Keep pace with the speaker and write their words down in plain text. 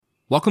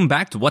Welcome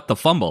back to What the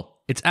Fumble.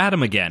 It's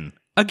Adam again.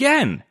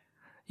 Again!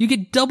 You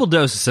get double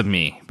doses of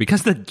me,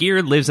 because the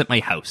gear lives at my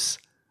house.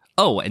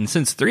 Oh, and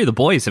since 3 of the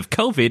boys have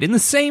COVID in the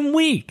same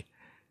week.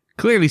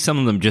 Clearly some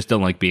of them just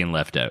don't like being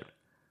left out.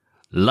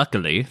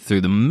 Luckily,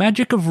 through the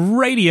magic of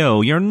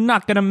radio, you're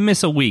not gonna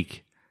miss a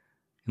week.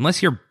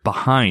 Unless you're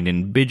behind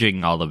in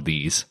binging all of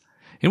these.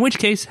 In which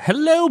case,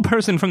 hello,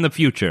 person from the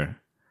future.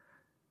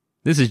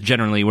 This is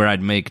generally where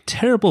I'd make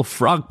terrible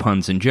frog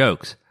puns and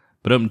jokes,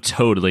 but I'm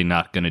totally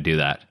not gonna do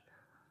that.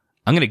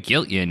 I'm going to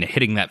guilt you into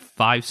hitting that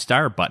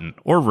 5-star button,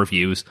 or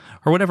reviews,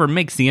 or whatever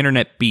makes the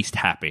internet beast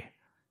happy.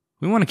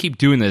 We want to keep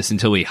doing this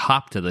until we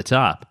hop to the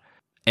top.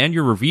 And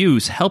your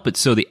reviews help it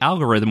so the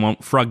algorithm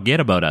won't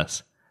forget about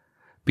us.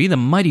 Be the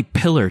mighty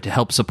pillar to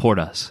help support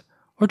us.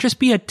 Or just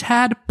be a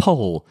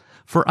tadpole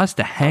for us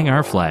to hang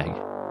our flag.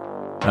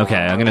 Okay,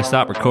 I'm going to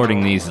stop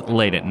recording these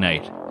late at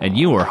night. And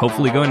you are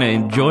hopefully going to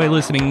enjoy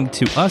listening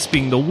to us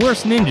being the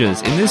worst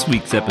ninjas in this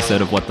week's episode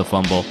of What the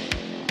Fumble.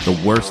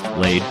 The worst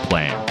laid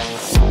plan.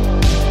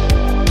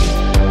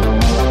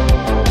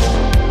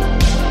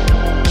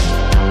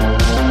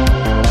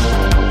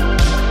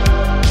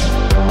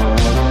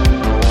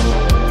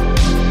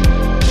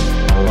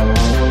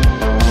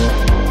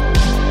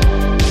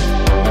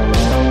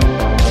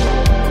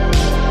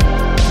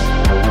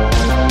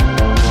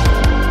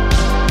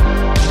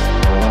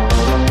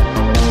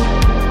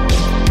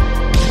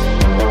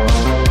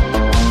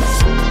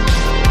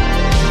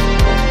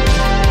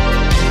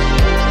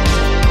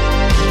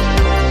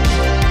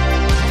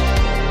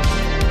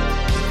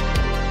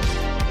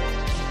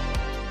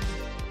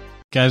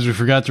 Guys, we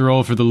forgot to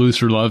roll for the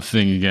looser love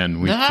thing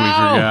again. We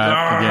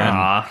forgot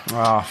again.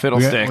 Oh,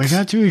 fiddlesticks. We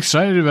got too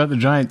excited about the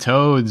giant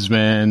toads,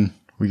 man.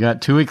 We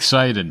got too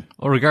excited.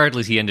 Well,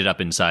 regardless, he ended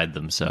up inside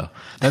them, so.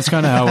 That's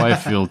kind of how I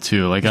feel,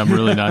 too. Like, I'm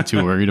really not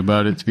too worried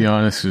about it, to be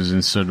honest, because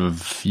instead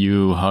of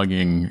you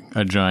hugging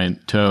a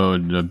giant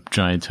toad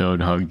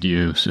hugged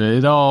you.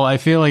 So I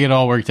feel like it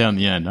all worked out in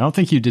the end. I don't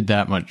think you did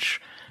that much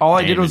All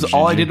I did was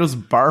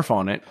barf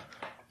on it.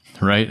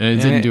 Right? And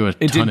it didn't do a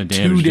ton of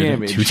damage. 2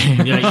 damage. 2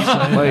 damage.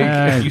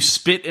 Yeah, you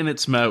spit in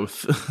its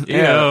mouth.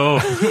 Yeah.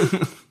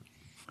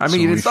 I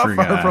mean, So it's not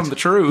far from the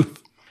truth.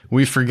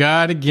 We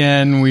forgot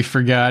again,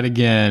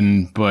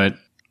 but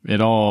it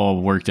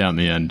all worked out in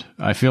the end.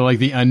 I feel like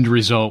the end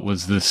result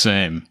was the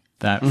same.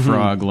 That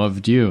frog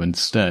loved you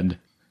instead.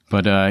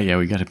 But yeah,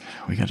 we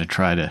gotta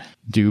try to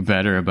do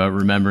better about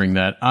remembering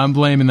that. I'm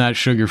blaming that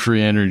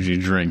sugar-free energy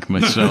drink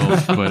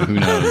myself, but who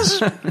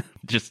knows?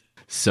 Just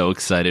so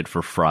excited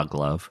for frog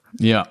love.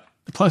 Yeah.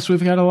 Plus,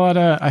 we've got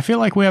I feel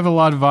like we have a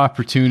lot of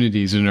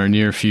opportunities in our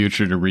near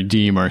future to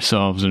redeem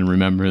ourselves and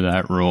remember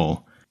that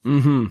role.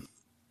 Mm-hmm.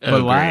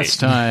 But last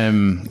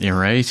time, you're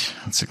right.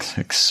 It's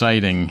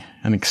exciting,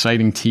 an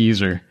exciting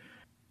teaser.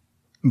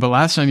 But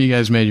last time you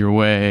guys made your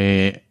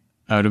way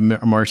out of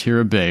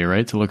Martira Bay,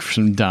 right, to look for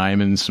some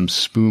diamonds, some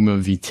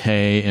spuma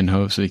vitae, in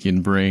hopes they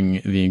can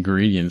bring the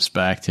ingredients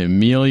back to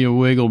Amelia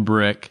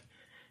Wigglebrick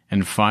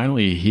and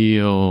finally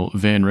heal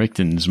Van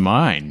Richten's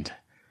mind.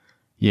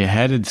 You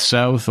headed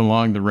south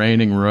along the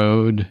Raining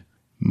Road.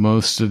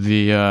 Most of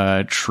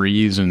the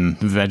trees and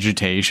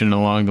vegetation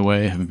along the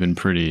way have been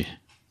pretty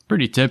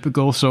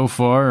typical so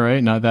far,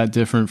 right? Not that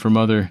different from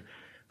other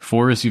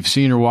forests you've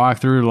seen or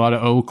walked through. A lot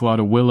of oak, a lot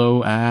of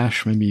willow,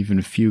 ash, maybe even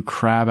a few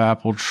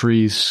crabapple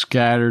trees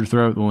scattered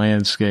throughout the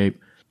landscape.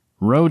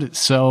 Road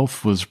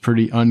itself was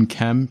pretty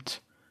unkempt.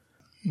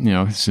 You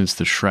know, since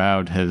the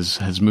Shroud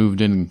has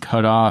moved in and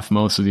cut off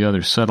most of the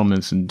other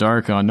settlements in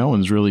Darkon, no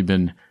one's really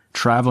been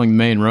traveling the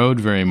main road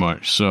very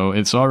much. So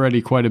it's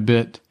already quite a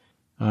bit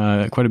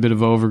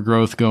of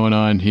overgrowth going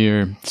on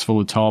here. It's full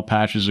of tall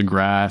patches of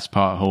grass,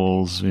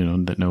 potholes, you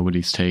know, that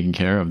nobody's taking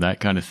care of, that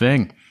kind of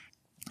thing.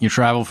 You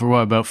travel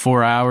for about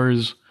 4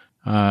 hours.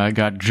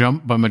 Got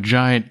jumped by my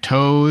giant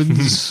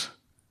toads,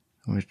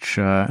 which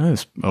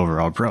is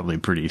overall probably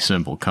pretty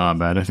simple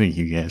combat. I think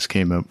you guys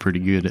came out pretty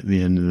good at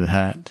the end of the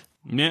hat.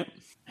 Yep.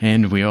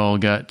 And we all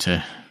got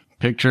to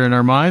picture in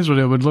our minds what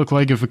it would look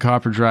like if a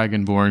copper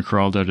dragonborn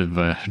crawled out of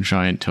a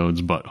giant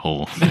toad's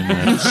butthole.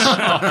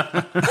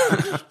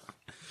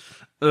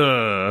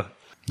 And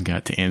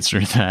got to answer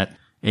that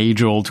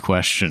age-old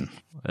question.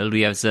 Well,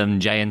 we have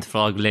some giant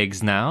frog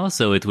legs now,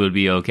 so it will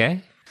be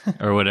okay.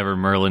 Or whatever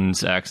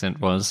Merlin's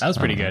accent was. That was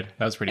pretty good.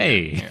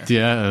 Hey.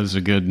 Yeah, that was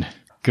a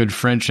good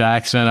French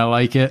accent. I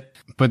like it.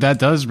 But that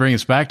does bring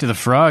us back to the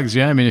frogs.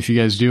 Yeah, I mean, if you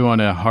guys do want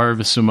to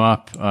harvest them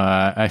up,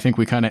 I think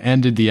we kind of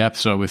ended the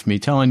episode with me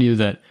telling you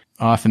that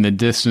off in the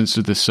distance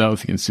to the south,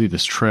 you can see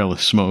this trail of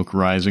smoke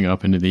rising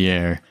up into the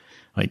air,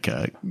 like,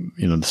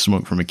 the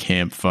smoke from a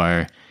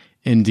campfire,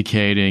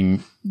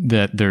 indicating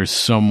that there's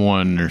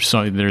someone or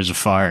something, there's a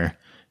fire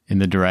in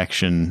the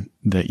direction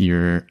that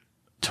you're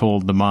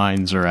told the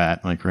mines are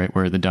at, like right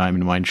where the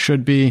diamond mine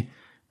should be,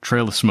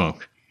 trail of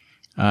smoke.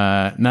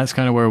 And that's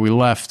kind of where we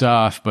left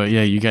off, but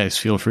yeah, you guys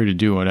feel free to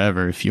do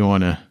whatever. If you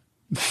want to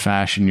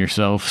fashion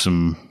yourself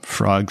some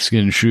frog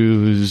skin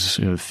shoes,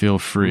 feel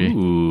free.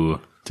 Ooh.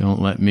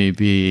 Don't let me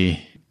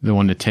be the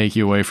one to take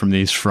you away from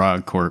these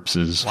frog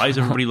corpses. Why is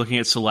everybody looking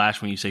at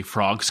Salash when you say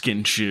frog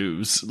skin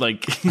shoes?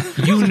 Like,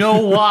 You know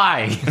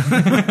why.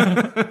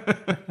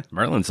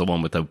 Merlin's the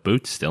one with the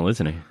boots still,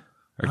 isn't he?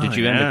 Or did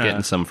you end up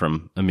getting some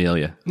from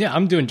Amelia? Yeah,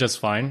 I'm doing just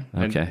fine.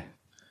 Okay. And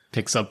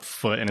picks up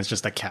foot, and it's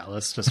just a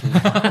callus. Just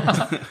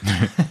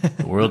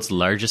The world's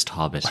largest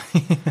hobbit.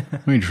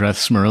 We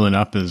dress Merlin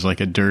up as like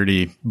a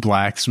dirty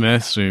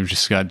blacksmith, so you've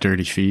just got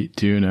dirty feet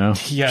too now.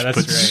 Yeah, Just that's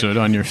put right. soot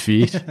on your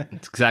feet.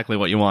 It's exactly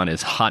what you want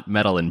is hot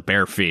metal and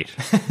bare feet.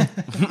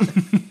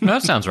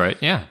 That sounds right.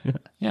 Yeah.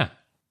 Yeah.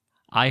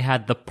 I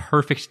had the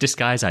perfect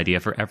disguise idea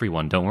for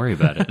everyone. Don't worry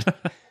about it.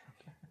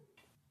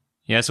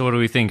 Yeah, so what do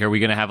we think? Are we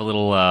going to have a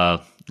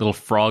little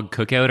frog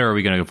cookout, or are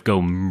we going to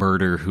go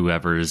murder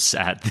whoever's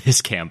at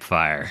this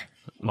campfire?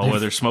 well, where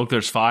there's smoke,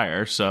 there's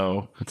fire.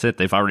 So That's it.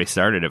 They've already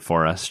started it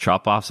for us.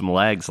 Chop off some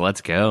legs.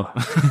 Let's go.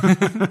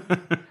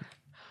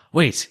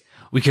 Wait,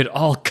 we could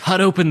all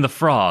cut open the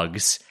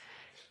frogs,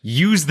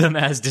 use them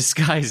as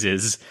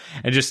disguises,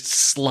 and just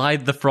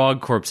slide the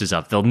frog corpses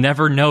up. They'll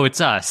never know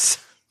it's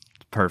us.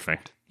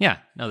 Perfect. Yeah,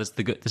 no, this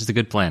is the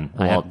good plan.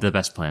 I have the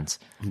best plans.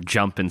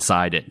 Jump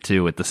inside it,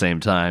 too, at the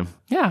same time.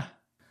 Yeah.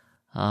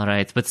 All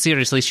right, but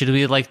seriously, should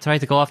we try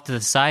to go off to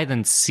the side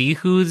and see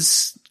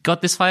who's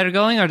got this fire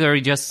going, or are we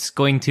just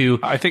going to...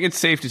 I think it's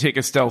safe to take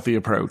a stealthy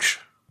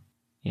approach.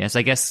 Yes,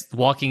 I guess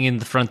walking in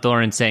the front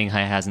door and saying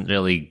hi hasn't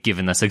really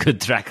given us a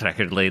good track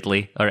record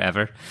lately, or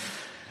ever.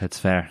 That's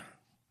fair.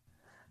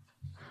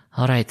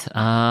 All right,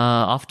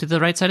 off to the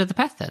right side of the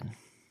path then.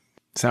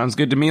 Sounds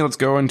good to me. Let's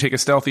go and take a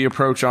stealthy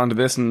approach onto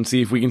this and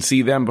see if we can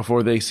see them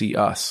before they see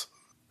us.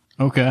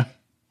 Okay.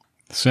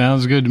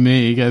 Sounds good to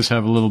me. You guys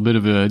have a little bit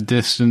of a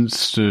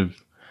distance to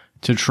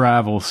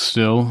travel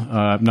still.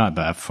 Not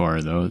that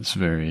far, though.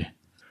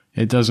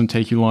 It doesn't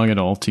take you long at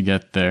all to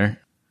get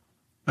there.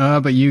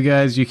 But you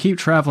guys, you keep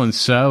traveling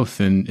south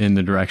in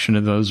the direction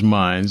of those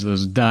mines,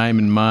 those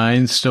diamond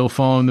mines, still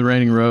following the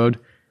Raining Road.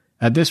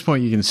 At this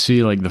point, you can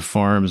see like the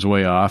farms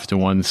way off to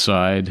one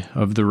side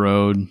of the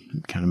road,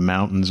 kind of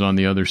mountains on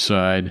the other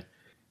side.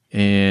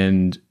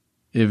 And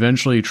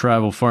eventually you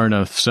travel far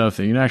enough south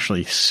that you can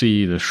actually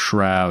see the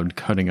shroud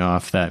cutting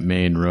off that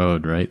main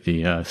road, right?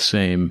 The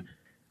same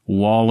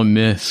wall of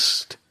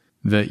mist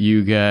that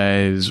you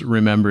guys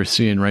remember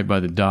seeing right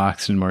by the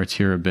docks in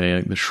Martira Bay.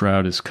 Like the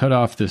shroud has cut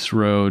off this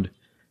road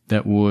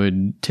that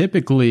would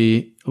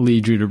typically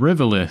lead you to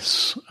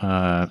Rivalis.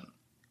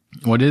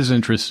 What is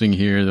interesting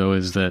here, though,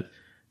 is that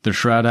the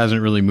shroud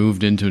hasn't really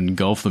moved in to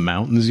engulf the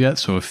mountains yet.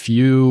 So if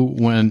you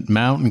went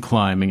mountain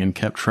climbing and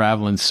kept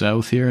traveling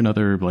south here,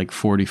 another like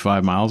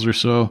 45 miles or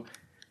so,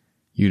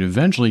 you'd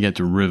eventually get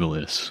to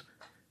Rivalis.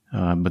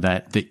 But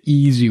the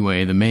easy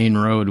way, the main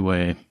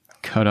roadway,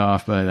 cut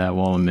off by that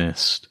wall of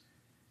mist.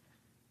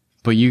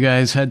 But you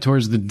guys head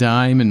towards the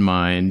diamond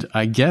mine.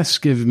 I guess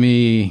give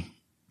me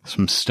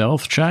some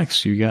stealth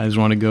checks. You guys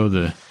want to go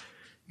the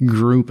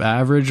group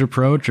average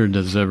approach, or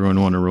does everyone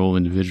want to roll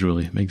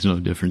individually? It makes no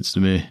difference to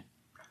me.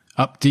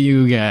 Up to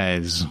you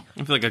guys.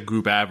 I feel like a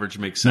group average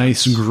makes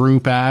sense. Nice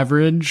group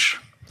average.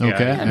 Okay,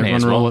 yeah, may everyone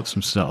as roll well. up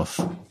some stealth.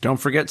 Don't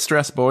forget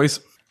stress, boys.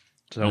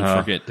 Don't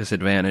forget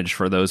disadvantage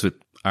for those with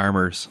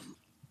armors.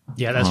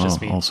 Yeah, that's just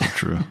me. Also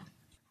true.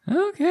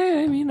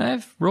 Okay, I mean,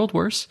 I've rolled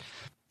worse.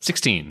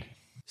 16.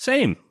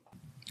 Same.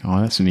 Oh,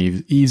 that's an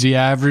easy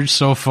average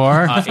so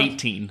far.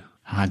 18.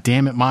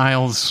 Damn it,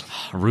 Miles.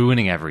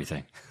 Ruining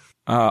everything.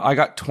 I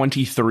got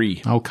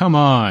 23. Oh, come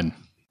on.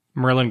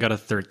 Merlin got a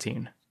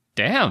 13.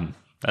 Damn,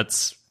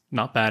 that's...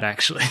 Not bad,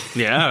 actually.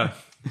 Yeah.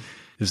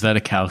 Is that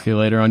a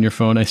calculator on your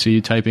phone I see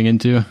you typing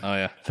into? Oh,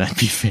 yeah. That'd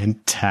be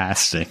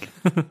fantastic.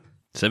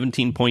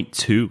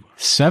 17.2.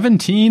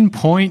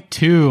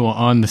 17.2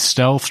 on the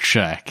stealth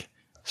check.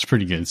 It's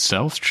pretty good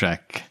stealth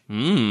check.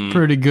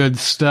 Pretty good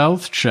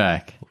stealth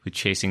check. We'll be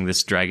chasing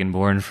this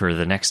Dragonborn for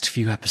the next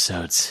few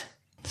episodes.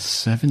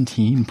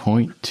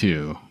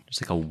 17.2.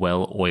 Just like a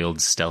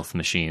well-oiled stealth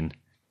machine.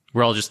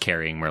 We're all just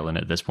carrying Merlin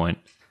at this point.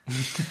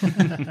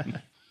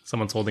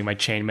 Someone's holding my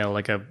chainmail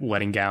like a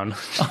wedding gown.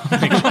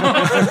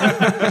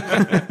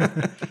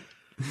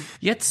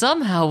 Yet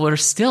somehow we're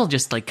still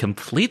just like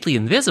completely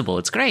invisible.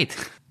 It's great.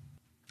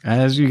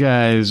 As you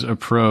guys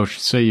approach,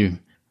 say you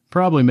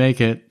probably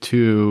make it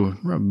to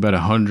about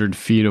 100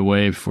 feet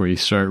away before you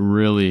start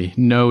really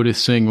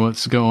noticing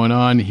what's going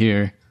on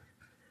here.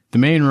 The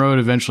main road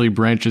eventually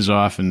branches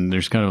off, and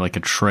there's kind of like a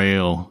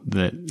trail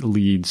that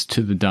leads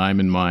to the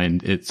diamond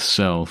mine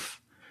itself.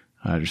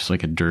 Just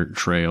like a dirt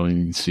trail, and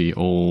you can see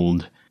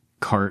old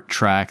cart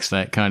tracks,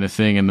 that kind of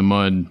thing in the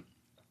mud.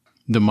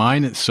 The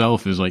mine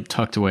itself is like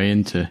tucked away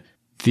into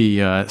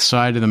the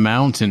side of the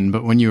mountain,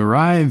 but when you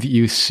arrive,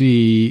 you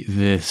see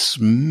this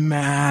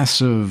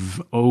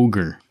massive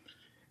ogre,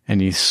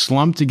 and he's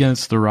slumped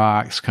against the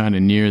rocks kind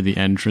of near the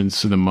entrance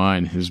to the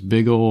mine. His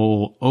big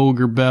old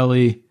ogre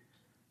belly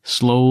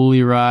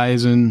slowly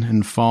rising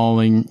and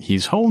falling.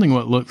 He's holding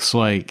what looks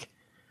like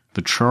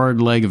the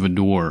charred leg of a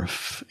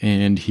dwarf,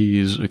 and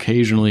he's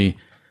occasionally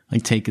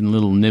like taking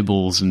little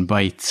nibbles and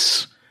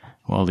bites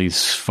while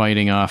he's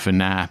fighting off a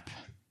nap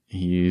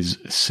He's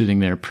sitting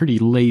there pretty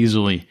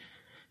lazily.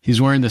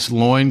 He's wearing this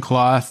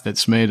loincloth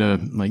that's made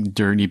of like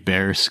dirty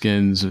bear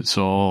skins. It's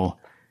all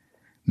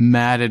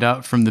matted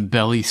up from the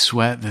belly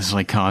sweat that's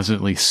like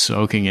constantly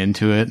soaking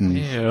into it, and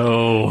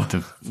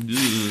the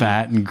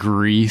fat and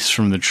grease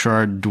from the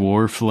charred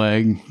dwarf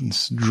leg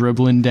is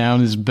dribbling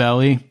down his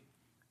belly.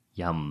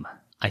 Yum.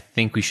 I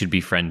think we should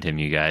befriend him,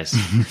 you guys.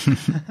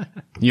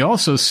 You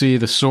also see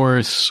the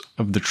source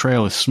of the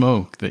trail of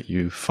smoke that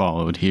you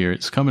followed here.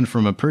 It's coming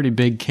from a pretty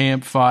big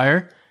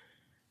campfire,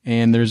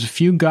 and there's a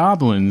few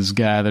goblins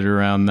gathered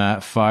around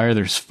that fire.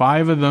 There's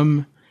 5 of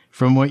them.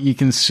 From what you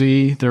can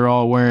see, they're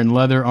all wearing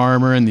leather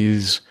armor and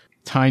these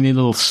tiny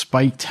little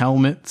spiked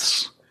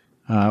helmets.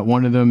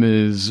 One of them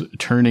is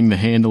turning the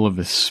handle of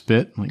a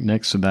spit, like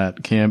next to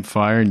that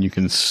campfire, and you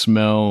can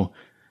smell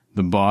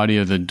the body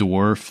of the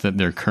dwarf that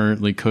they're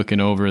currently cooking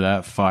over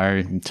that fire.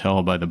 You can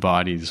tell by the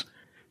body's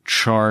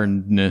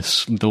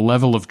charredness. The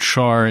level of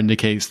char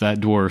indicates that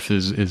dwarf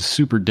is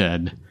super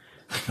dead.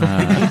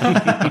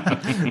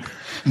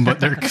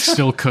 But they're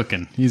still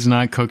cooking. He's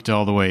not cooked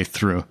all the way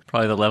through.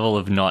 Probably the level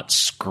of not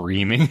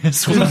screaming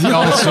as well.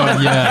 Also,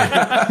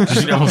 yeah.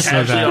 Just also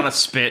Casually that. on a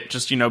spit,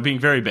 just, being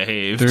very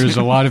behaved. There's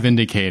a lot of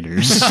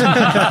indicators.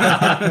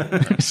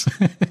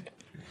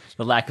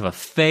 The lack of a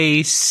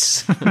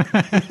face.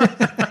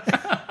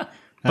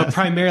 But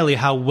primarily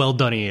how well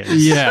done he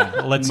is.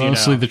 Yeah. Let's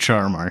Mostly the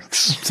char marks.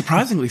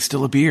 Surprisingly,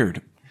 still a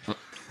beard. No,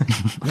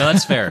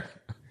 that's fair.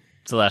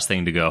 It's the last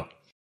thing to go.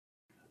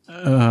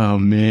 Oh,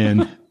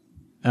 man.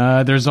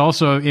 There's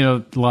also,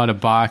 a lot of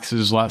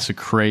boxes, lots of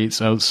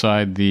crates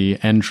outside the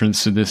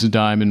entrance to this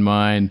diamond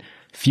mine.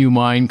 Few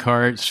mine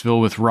carts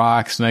filled with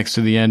rocks next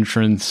to the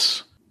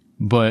entrance.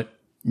 But,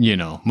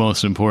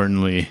 most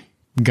importantly,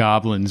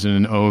 goblins and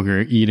an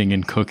ogre eating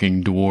and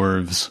cooking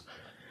dwarves.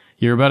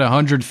 You're about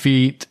 100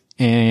 feet,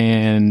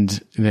 and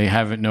they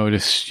haven't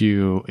noticed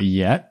you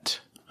yet.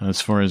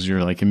 As far as your,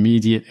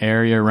 immediate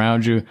area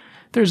around you,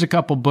 there's a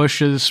couple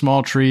bushes,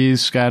 small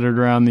trees scattered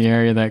around the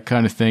area, that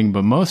kind of thing.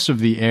 But most of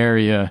the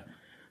area,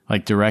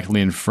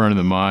 directly in front of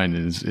the mine,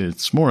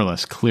 it's more or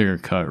less clear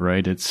cut,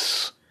 right?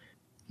 It's,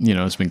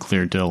 it's been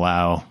cleared to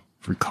allow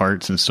for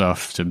carts and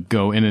stuff to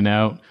go in and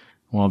out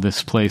while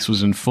this place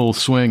was in full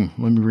swing.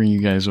 Let me bring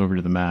you guys over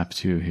to the map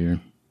too here.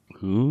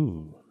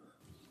 Ooh.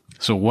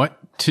 So what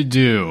to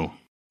do?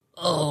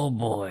 Oh,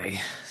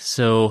 boy.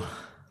 So,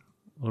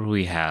 what do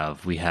we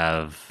have? We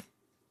have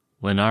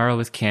Lenara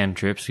with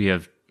cantrips. We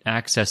have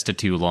access to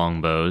 2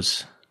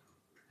 longbows,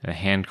 a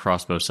hand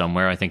crossbow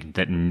somewhere, I think,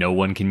 that no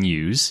one can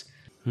use.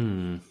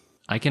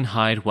 I can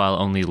hide while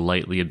only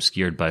lightly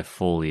obscured by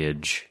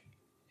foliage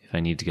if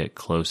I need to get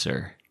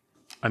closer.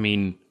 I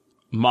mean,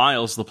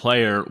 Miles, the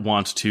player,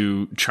 wants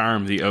to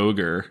charm the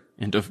ogre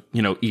into,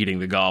 eating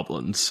the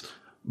goblins.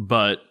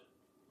 But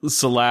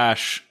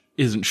Slash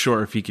isn't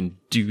sure if he can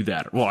do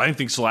that. Well, I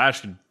think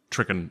Slash can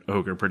trick an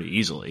ogre pretty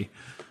easily.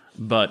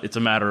 But it's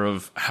a matter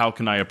of how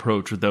can I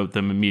approach without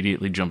them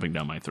immediately jumping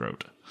down my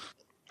throat.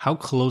 How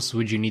close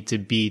would you need to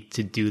be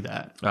to do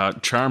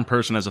that? Charm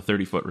person has a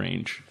 30-foot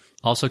range.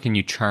 Also, can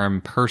you charm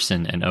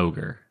person and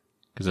ogre?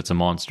 Because it's a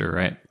monster,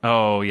 right?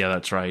 Oh, yeah,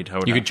 that's right.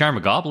 You could charm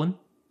a goblin.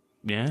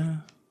 Yeah.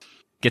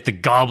 Get the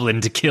goblin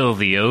to kill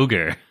the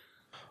ogre.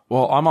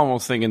 Well, I'm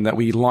almost thinking that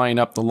we line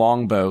up the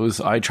longbows.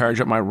 I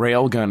charge up my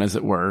railgun, as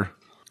it were,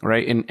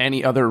 right? And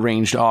any other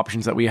ranged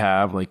options that we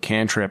have, like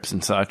cantrips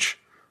and such.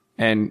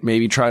 And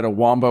maybe try to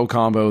wombo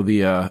combo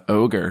the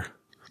ogre.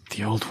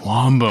 The old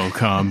wombo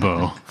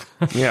combo.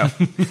 Yeah.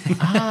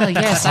 Ah,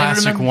 yes,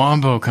 Classic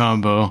wombo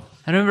combo.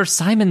 I remember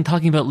Simon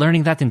talking about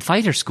learning that in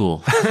fighter school.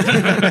 Fuck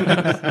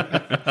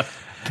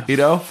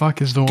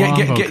is the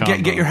wombo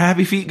combo? Get your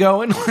happy feet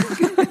going.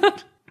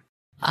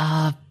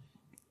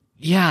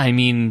 Yeah, I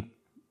mean,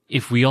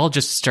 if we all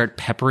just start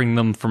peppering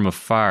them from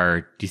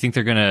afar, do you think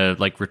they're gonna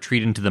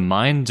retreat into the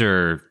mines,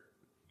 or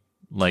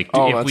if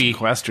that's we a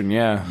question,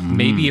 yeah.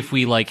 maybe if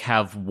we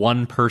have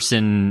one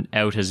person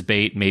out as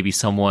bait, maybe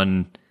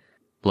someone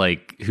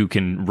who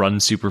can run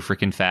super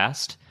freaking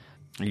fast.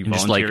 Are you And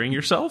just, volunteering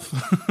yourself?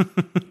 No,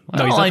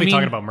 he's I definitely mean-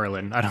 talking about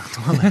Merlin. I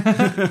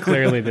don't.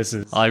 Clearly, this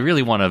is. I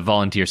really want to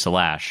volunteer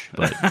Slash,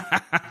 but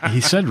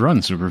He said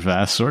run super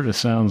fast. Sort of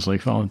sounds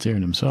like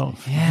volunteering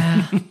himself.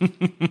 yeah.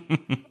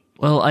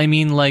 Well, I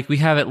mean, we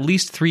have at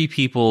least 3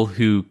 people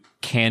who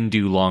can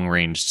do long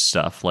ranged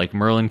stuff.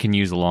 Merlin can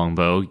use a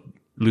longbow.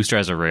 Lustra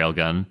has a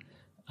railgun.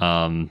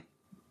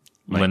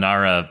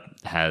 Lenara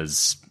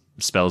has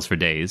spells for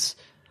days.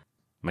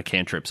 My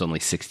cantrip's only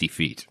 60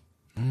 feet.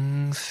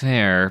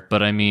 Fair,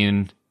 but I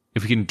mean,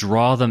 if we can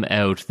draw them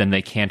out, then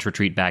they can't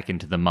retreat back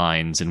into the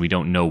mines, and we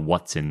don't know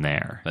what's in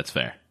there. That's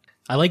fair.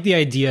 I like the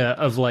idea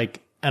of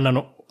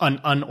an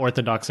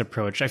unorthodox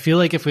approach. I feel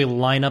like if we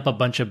line up a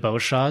bunch of bow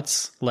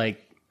shots,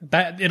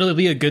 that it'll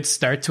be a good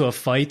start to a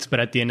fight, but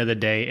at the end of the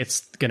day,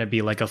 it's gonna be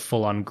a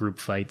full-on group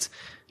fight,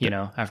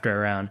 after a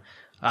round.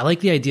 I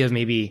like the idea of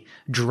maybe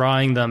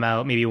drawing them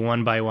out, maybe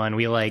one by one.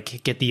 We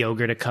get the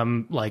ogre to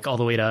come all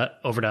the way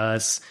over to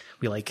us.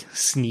 We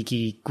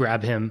sneaky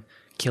grab him,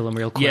 kill him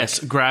real quick. Yes,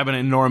 grab an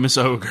enormous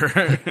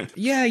ogre.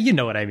 Yeah, you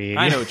know what I mean.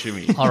 I know what you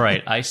mean. All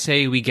right, I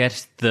say we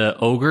get the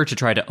ogre to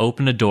try to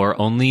open a door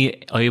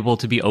only able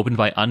to be opened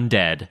by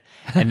undead,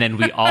 and then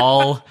we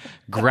all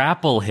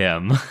grapple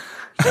him.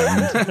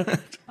 And,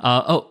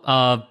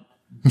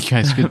 You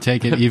guys could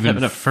take it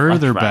even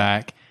further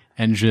back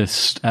and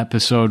just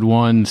episode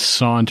 1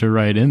 saunter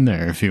right in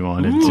there if you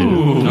wanted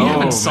to. we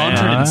haven't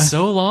sauntered in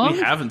so long. We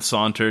haven't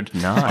sauntered.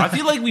 No. I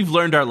feel like we've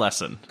learned our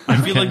lesson.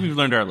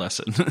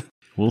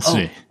 We'll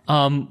see.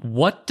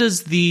 What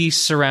does the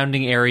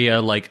surrounding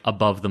area like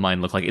above the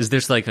mine look like? Is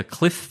there like a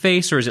cliff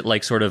face, or is it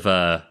like sort of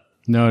a?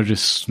 No,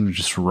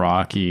 just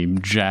rocky,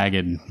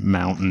 jagged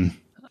mountain.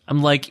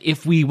 I'm like,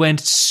 if we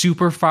went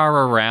super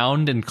far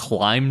around and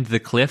climbed the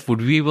cliff, would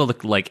we be able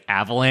to like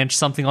avalanche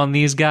something on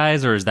these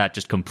guys, or is that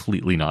just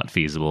completely not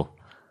feasible?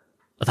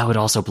 But that would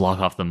also block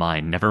off the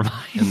mine. Never mind.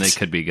 And they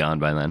could be gone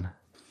by then.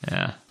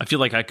 Yeah, I feel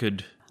like I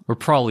could we're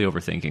probably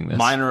overthinking this.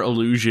 minor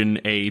illusion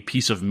a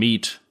piece of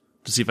meat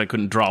to see if I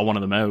couldn't draw one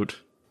of them out.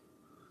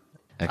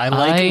 I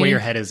like where your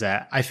head is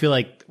at. I feel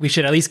like we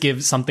should at least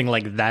give something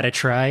like that a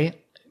try.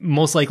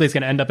 Most likely it's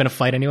going to end up in a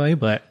fight anyway,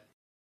 but...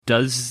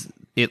 Does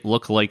it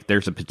look like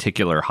there's a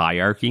particular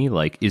hierarchy?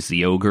 Like, is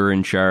the ogre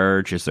in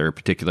charge? Is there a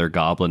particular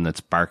goblin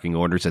that's barking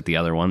orders at the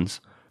other ones?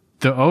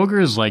 The ogre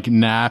is like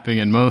napping,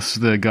 and most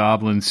of the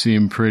goblins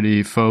seem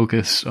pretty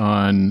focused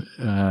on,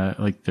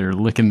 like they're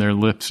licking their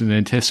lips in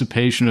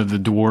anticipation of the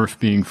dwarf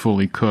being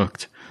fully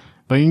cooked.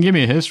 But you can give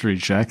me a history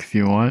check if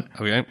you want.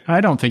 Okay.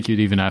 I don't think you'd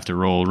even have to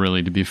roll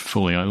really to be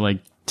fully on. Like,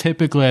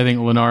 typically, I think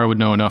Lenara would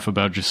know enough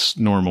about just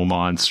normal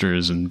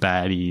monsters and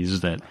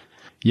baddies that,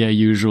 yeah,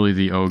 usually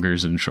the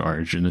ogre's in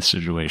charge in a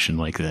situation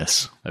like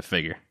this. I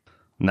figure.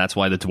 And that's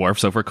why the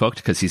dwarf's overcooked,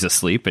 because he's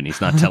asleep and he's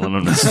not telling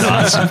him to stop.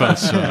 I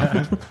suppose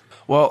so.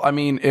 Well, I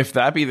mean, if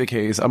that be the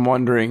case, I'm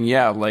wondering,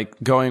 yeah,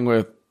 like going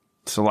with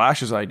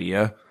Salash's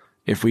idea,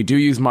 if we do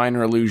use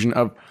minor illusion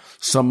of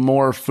some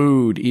more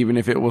food, even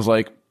if it was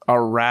like a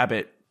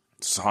rabbit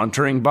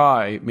sauntering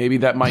by, maybe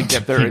that might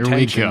get their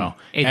attention. Here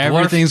we go.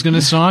 Everything's going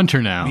to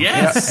saunter now.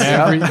 Yes.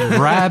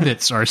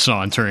 Rabbits are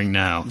sauntering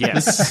now.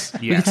 Yes.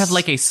 We could have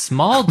like a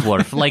small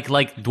dwarf, like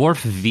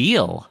dwarf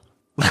veal.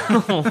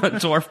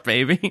 Dwarf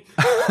baby.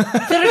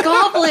 They're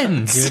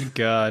goblins. Good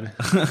God.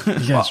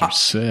 You guys are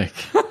sick.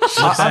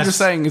 I'm just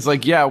saying, it's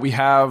like, yeah, we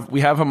have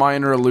a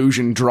minor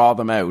illusion, draw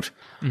them out,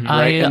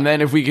 right? And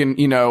then if we can,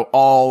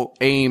 all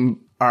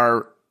aim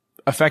our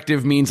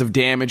effective means of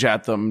damage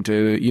at them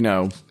to,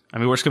 I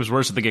mean, worst comes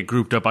worst, if they get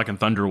grouped up, I can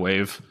thunder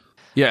wave.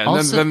 yeah, and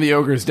Also- then the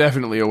ogre's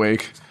definitely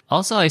awake.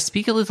 Also, I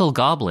speak a little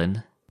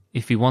goblin.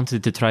 If you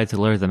wanted to try to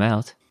lure them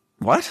out.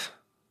 What?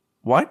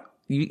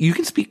 You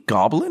can speak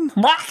goblin?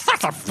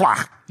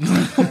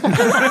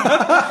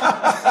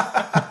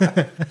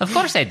 Of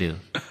course I do.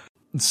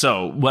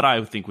 So, what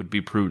I think would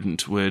be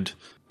prudent would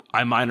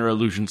I minor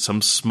illusion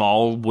some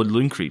small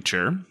woodland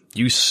creature,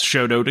 use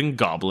shout out in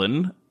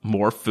goblin,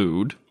 more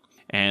food,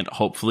 and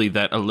hopefully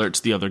that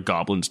alerts the other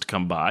goblins to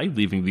come by,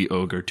 leaving the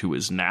ogre to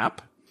his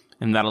nap.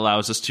 And that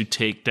allows us to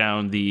take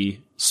down the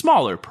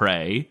smaller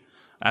prey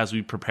as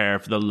we prepare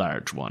for the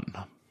large one.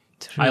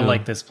 I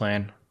like this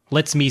plan.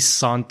 Lets me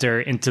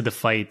saunter into the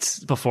fight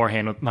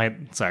beforehand with my...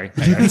 Sorry.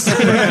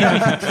 Just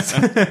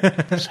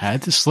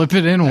had to slip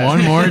it in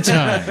one more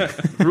time.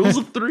 Rules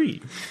of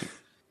 3.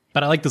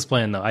 But I like this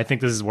plan, though. I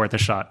think this is worth a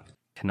shot.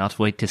 Cannot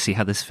wait to see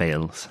how this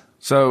fails.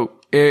 So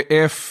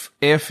if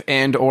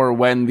and or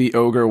when the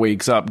ogre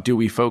wakes up, do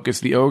we focus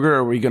the ogre or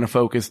are we going to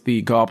focus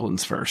the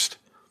goblins first?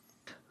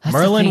 That's the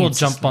Merlin thing, will it's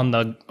jump on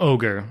the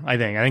ogre, I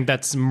think. I think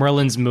that's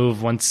Merlin's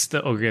move once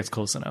the ogre gets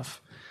close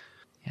enough.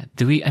 Yeah,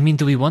 do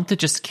we want to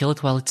just kill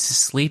it while it's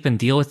asleep and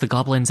deal with the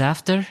goblins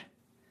after?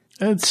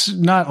 It's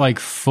not like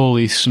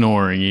fully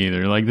snoring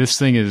either. Like this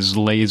thing is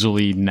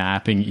lazily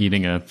napping,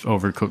 eating a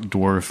overcooked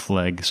dwarf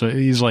leg. So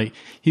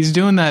he's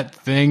doing that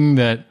thing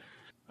that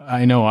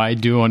I know I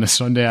do on a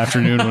Sunday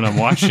afternoon when I'm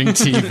watching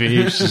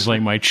TV. It's just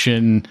like my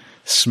chin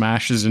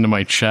smashes into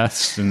my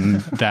chest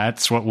and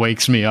that's what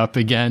wakes me up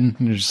again.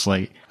 And it's just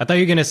like, I thought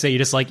you were going to say you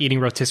just like eating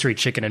rotisserie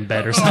chicken in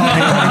bed or something.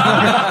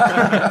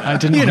 I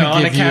didn't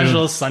on a give you-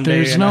 casual Sunday.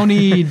 There's no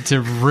need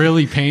to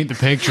really paint the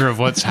picture of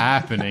what's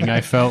happening.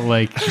 I felt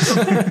like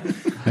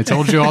I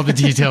told you all the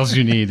details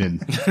you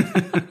needed.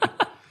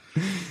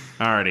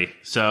 Alrighty,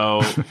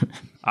 so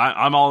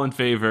I'm all in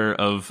favor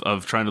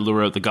of trying to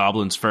lure out the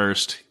goblins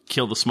first,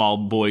 kill the small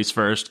boys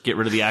first, get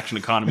rid of the action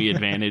economy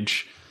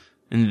advantage,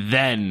 and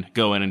then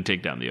go in and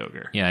take down the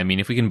ogre. Yeah, I mean,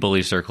 if we can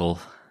bully circle,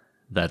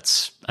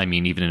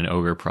 even an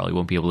ogre probably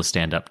won't be able to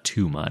stand up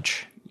too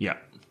much. Yeah.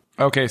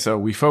 Okay, so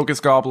we focus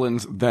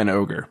goblins, then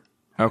ogre.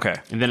 Okay.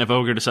 And then if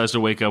ogre decides to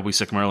wake up, we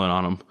sick Merlin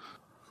on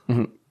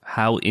him.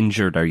 How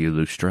injured are you,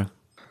 Lustra?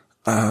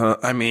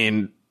 I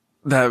mean,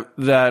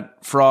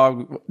 that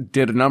frog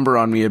did a number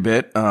on me a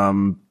bit.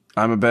 I'm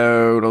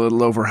about a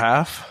little over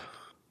half.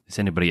 Is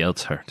anybody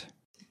else hurt?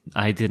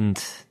 I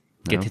didn't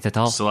get it at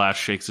all.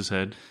 Slash shakes his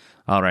head.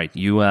 All right,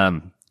 you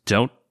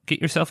don't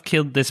get yourself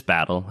killed this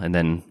battle, and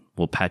then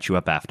we'll patch you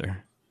up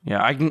after.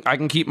 Yeah, I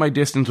can keep my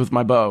distance with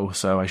my bow,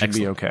 so I should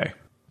be okay.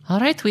 All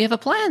right, we have a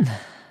plan.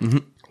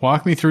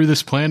 Walk me through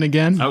this plan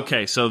again.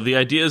 Okay, so the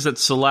idea is that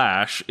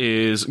Slash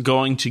is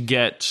going to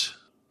get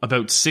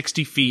about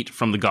 60 feet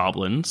from the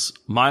goblins.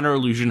 Minor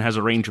Illusion has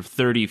a range of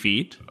 30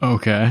 feet.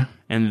 Okay.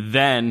 And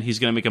then he's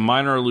going to make a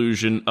minor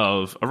illusion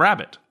of a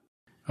rabbit.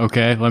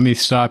 Okay, let me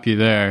stop you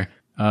there.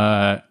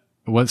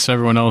 What's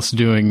everyone else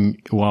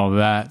doing while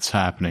that's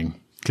happening?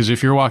 Because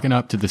if you're walking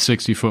up to the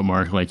 60-foot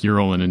mark, like, you're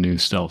rolling a new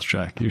stealth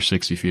check. You're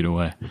 60 feet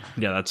away.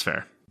 Yeah, that's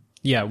fair.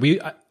 Yeah,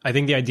 I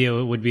think the idea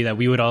would be that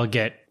we would all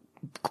get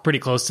pretty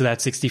close to that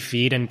 60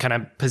 feet and kind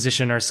of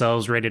position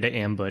ourselves ready to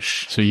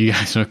ambush. So you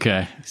guys,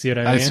 okay. See what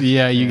I mean?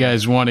 You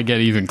guys want to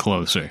get even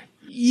closer.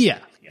 Yeah.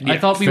 I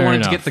thought we fair wanted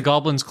enough. to get the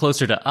goblins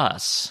closer to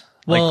us.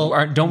 Well,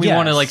 Don't we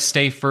want to, yes. like,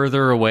 stay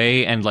further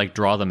away and, like,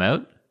 draw them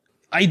out?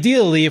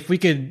 Ideally, if we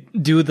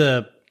could do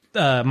the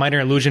minor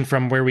illusion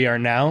from where we are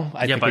now,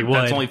 I think we but would.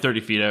 that's only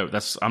 30 feet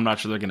out. I'm not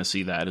sure they're going to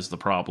see that is the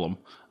problem.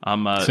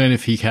 Saying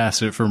if he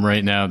casts it from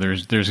right now,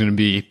 there's going to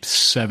be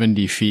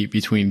 70 feet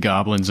between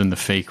goblins and the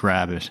fake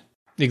rabbit.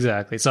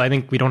 Exactly. So I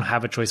think we don't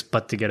have a choice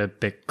but to get a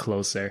bit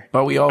closer.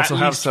 But we also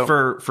At have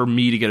least for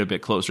me to get a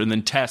bit closer, and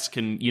then Tess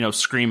can,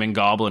 scream in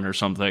Goblin or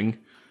something.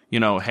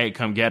 Hey,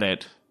 come get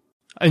it.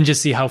 And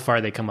just see how far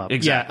they come up.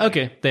 Exactly.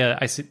 Yeah, okay.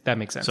 I see. That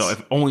makes sense. So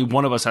if only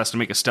one of us has to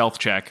make a stealth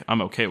check,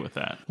 I'm okay with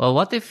that. Well,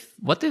 what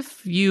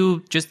if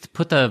you just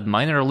put the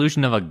minor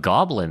illusion of a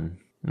goblin,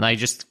 and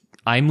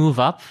I move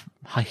up,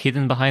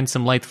 hidden behind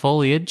some light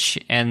foliage,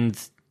 and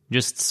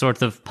just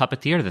sort of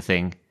puppeteer the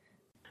thing?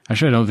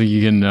 Actually, I don't think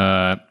you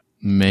can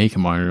make a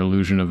minor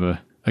illusion of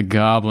a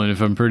goblin.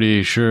 If I'm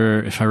pretty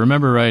sure, if I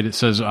remember right, it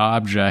says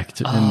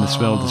object in the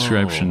spell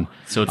description.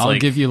 So it's I'll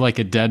like- give you like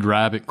a dead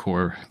rabbit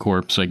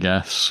corpse, I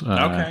guess.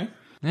 Okay.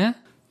 Yeah.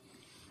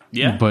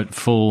 Yeah. But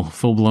full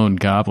blown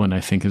goblin, I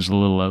think, is a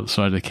little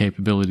outside the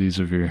capabilities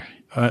of your,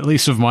 at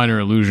least of minor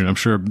illusion. I'm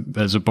sure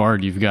as a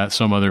bard, you've got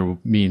some other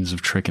means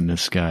of tricking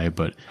this guy,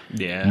 but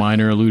Yeah.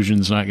 minor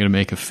illusion's not going to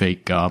make a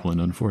fake goblin,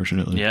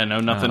 unfortunately. Yeah, no,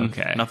 nothing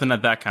nothing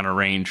at that kind of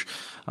range.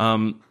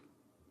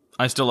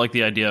 I still like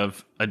the idea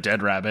of a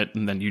dead rabbit,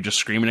 and then you just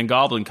screaming in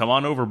Goblin, come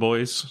on over,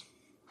 boys.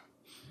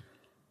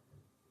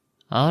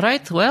 All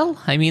right, well,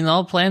 I mean,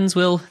 all plans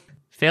will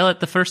fail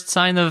at the first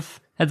sign of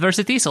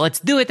adversity, so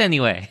let's do it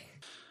anyway.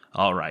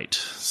 All right,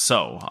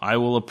 so I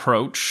will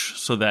approach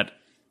so that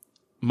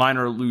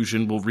minor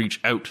illusion will reach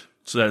out,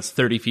 so that it's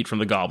 30 feet from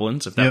the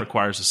goblins, if that Yep.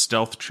 requires a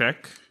stealth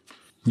check.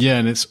 Yeah,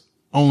 and it's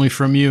only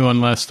from you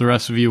unless the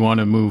rest of you want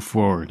to move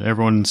forward.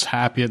 Everyone's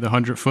happy at the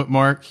 100-foot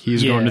mark.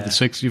 He's going to the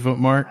 60-foot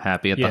mark.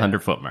 Happy at the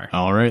 100-foot mark.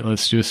 All right,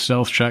 let's do a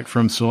stealth check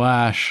from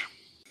Slash.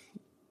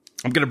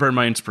 I'm going to burn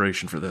my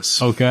inspiration for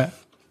this. Okay.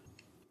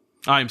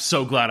 I'm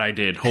so glad I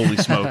did. Holy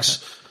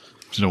smokes.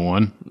 Is it a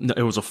 1? No,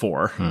 it was a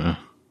 4.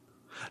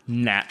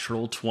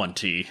 Natural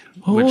 20.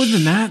 Oh, the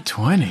nat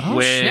 20.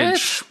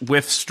 Which,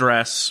 with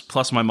stress,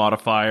 plus my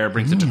modifier,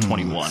 brings it to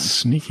 21.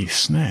 Sneaky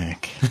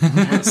snack.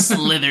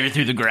 Slither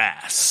through the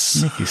grass.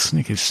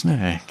 Sneaky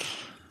snack.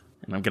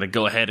 And I'm going to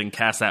go ahead and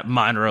cast that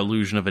minor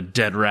illusion of a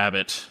dead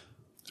rabbit.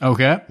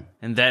 Okay.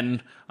 And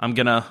then I'm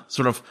going to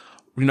sort of,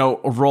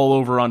 roll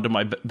over onto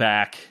my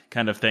back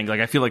kind of thing. Like,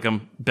 I feel like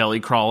I'm belly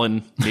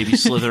crawling, maybe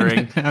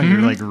slithering. Now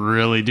you're like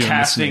really doing the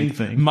Casting snake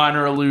thing.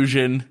 minor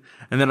illusion.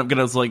 And then I'm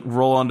going to like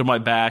roll onto my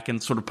back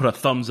and sort of put a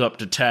thumbs up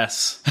to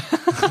Tess.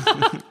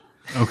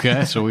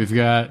 Okay, so we've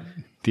got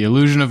the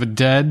illusion of a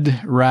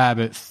dead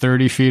rabbit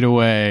 30 feet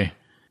away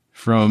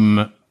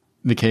from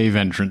the cave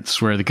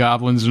entrance where the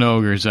goblins and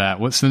ogres at.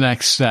 What's the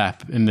next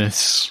step in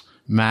this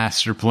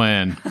master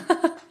plan?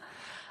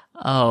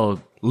 Oh,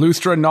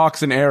 Lustra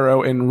knocks an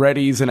arrow and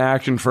readies an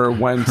action for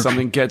when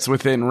something gets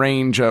within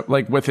range of,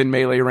 within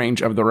melee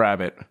range of the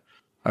rabbit.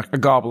 A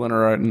goblin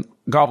or an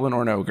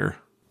ogre.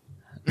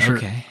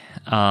 okay.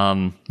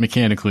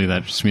 Mechanically,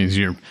 that just means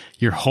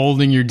you're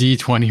holding your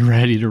D20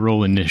 ready to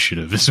roll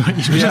initiative. Is what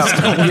you just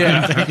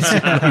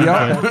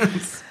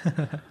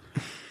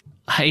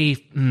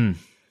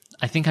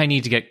I think I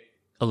need to get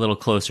a little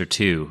closer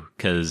too,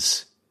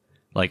 because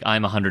like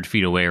I'm 100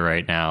 feet away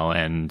right now,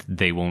 and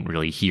they won't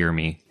really hear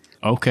me.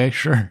 Okay,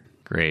 sure.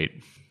 Great.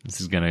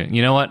 This is gonna.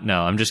 You know what?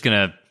 No, I'm just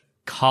gonna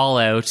call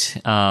out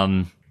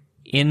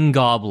in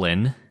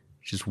Goblin,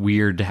 which is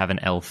weird to have an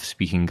elf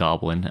speaking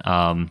Goblin.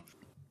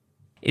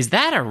 Is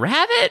that a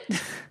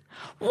rabbit?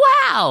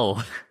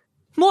 Wow!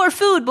 More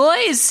food,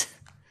 boys!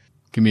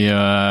 Give me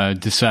a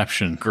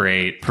deception.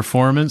 Great.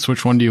 Performance,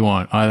 which one do you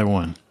want? Either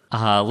one.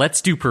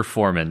 Let's do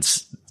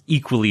performance.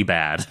 Equally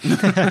bad.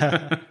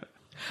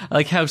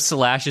 Like how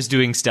Slash is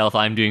doing stealth,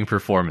 I'm doing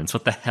performance.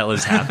 What the hell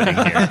is happening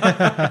here?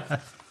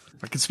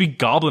 If I could speak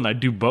Goblin,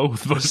 I'd do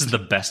both. This is the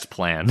best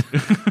plan.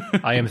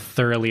 I am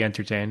thoroughly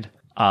entertained.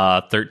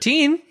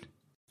 13.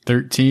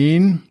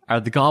 13. Are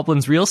the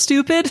goblins real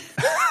stupid?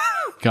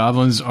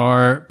 Goblins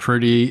are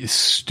pretty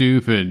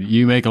stupid.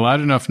 You make a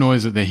loud enough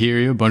noise that they hear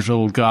you. A bunch of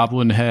little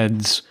goblin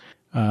heads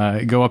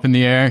go up in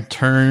the air,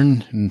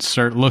 turn, and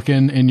start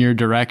looking in your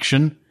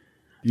direction.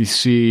 You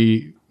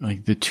see,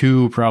 like, the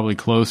two probably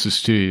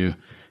closest to you.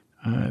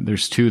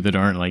 There's two that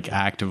aren't, like,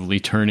 actively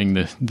turning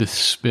the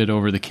spit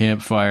over the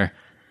campfire.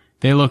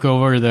 They look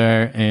over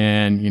there,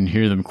 and you can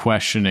hear them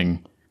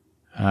questioning.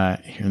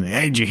 Hey,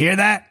 did you hear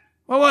that?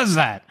 What was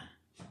that?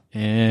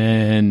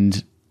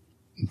 And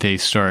they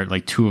start,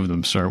 like, two of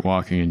them start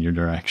walking in your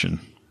direction.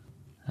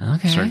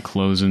 Okay. Start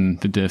closing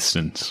the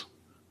distance.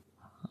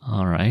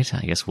 All right.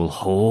 I guess we'll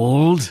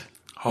hold.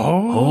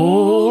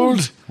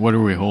 Hold. What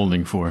are we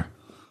holding for?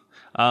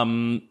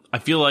 I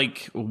feel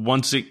like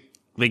once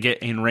they get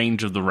in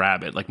range of the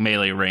rabbit, like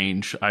melee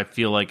range, I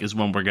feel like is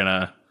when we're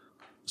gonna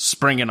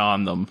spring it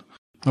on them.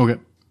 Okay.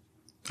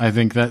 I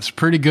think that's a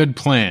pretty good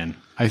plan.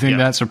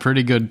 That's a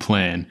pretty good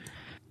plan.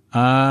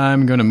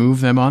 I'm going to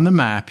move them on the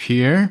map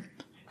here.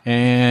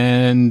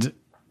 And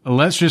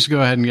let's just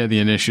go ahead and get the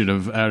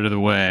initiative out of the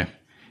way.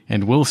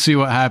 And we'll see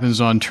what happens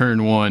on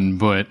turn 1,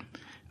 but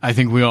I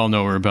think we all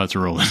know we're about to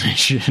roll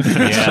initiative.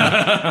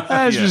 Yeah.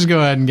 Let's just go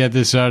ahead and get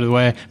this out of the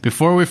way.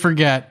 Before we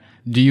forget,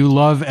 do you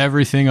love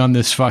everything on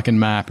this fucking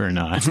map or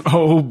not?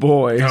 Oh,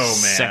 boy. Oh, man.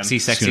 Sexy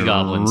It's gonna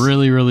goblins.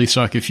 really, really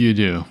suck if you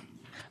do.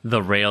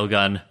 The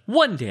railgun.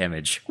 1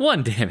 damage.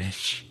 1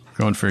 damage.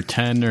 Going for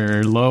 10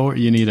 or lower,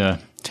 you need a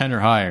 10 or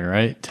higher,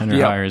 right? 10 or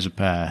Yep. higher is a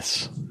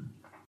pass.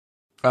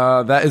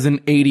 That is an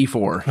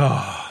 84.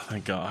 Oh,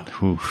 thank God.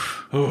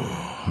 Oof.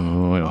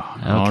 Oh,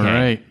 all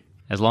right.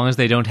 As long as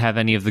they don't have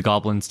any of the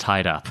goblins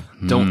tied up.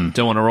 Don't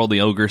want to roll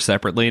the ogre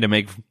separately to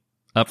make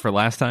up for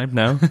last time?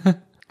 No?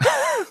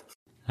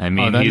 I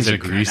mean, that he's is a a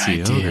good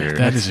greasy idea. ogre.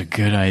 That is a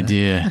good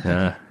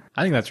idea.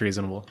 I think that's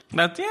reasonable.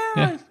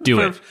 Do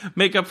for, it.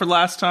 Make up for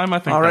last time. I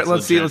think. All right, that's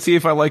let's see. legit. Let's see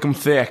if I like them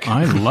thick.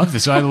 I love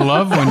this. I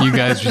love when you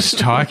guys just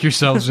talk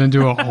yourselves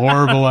into a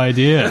horrible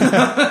idea.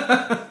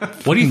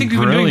 What do you think we've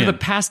been doing for Brilliant.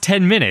 the past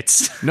 10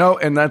 minutes? No,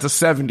 and that's a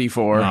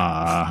 74.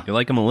 You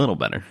like them a little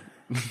better.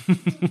 a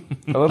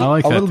little, I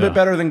like a that, little bit though.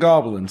 better than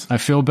goblins. I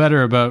feel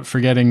better about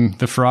forgetting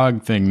the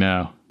frog thing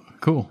now.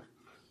 Cool.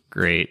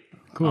 Great.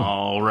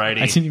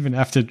 Alrighty. I didn't even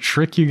have to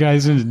trick you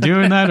guys into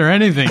doing that or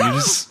anything. You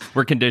just,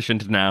 We're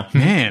conditioned now.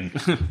 man.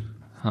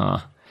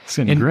 It's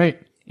getting great.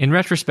 In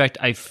retrospect,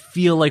 I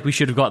feel like we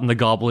should have gotten the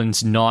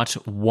goblins not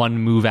one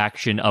move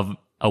action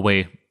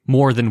away,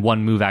 more than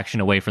one move action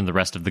away from the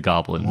rest of the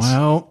goblins.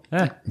 Well,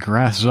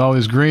 grass is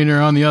always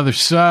greener on the other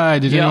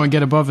side. Did Yep. anyone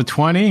get above a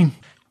 20?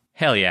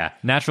 Hell yeah.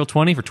 Natural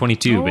 20 for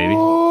 22, baby.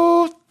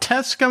 Oh,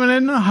 Tess coming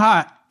in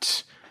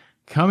hot.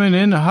 Coming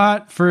in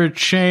hot for a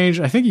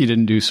change. I think you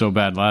didn't do so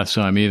bad last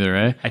time either,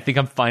 eh? I think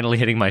I'm finally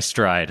hitting my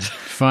stride.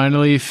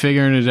 Finally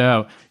figuring it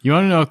out. You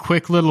want to know a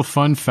quick little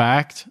fun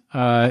fact?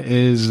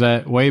 Is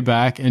that way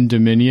back in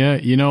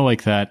Dominia, you know,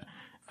 like that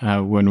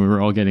when we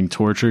were all getting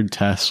tortured,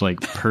 Tess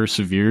like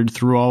persevered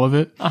through all of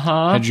it.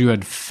 Had you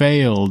had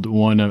failed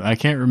one of, I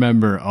can't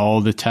remember all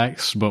the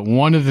texts, but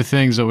one of the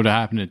things that would have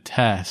happened to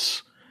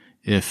Tess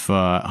if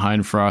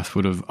Heinfroth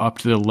would have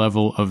upped the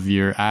level of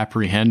your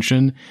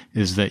apprehension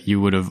is that you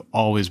would have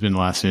always been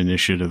last in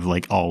initiative,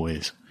 like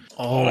always.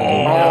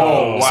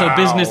 So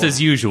business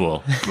as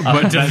usual.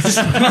 But that's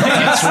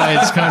why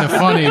it's kind of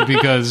funny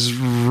because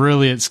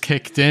really it's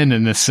kicked in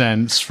a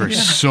sense for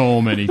so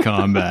many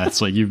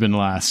combats. Like you've been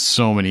last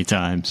so many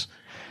times.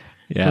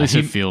 Yeah. At least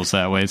it feels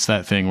that way. It's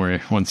that thing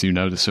where once you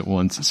notice it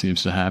once, it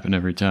seems to happen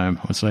every time.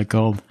 What's that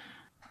called?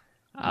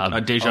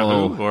 A deja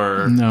vu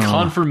or No.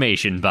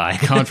 Confirmation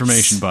bias.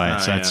 Confirmation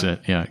bias. That's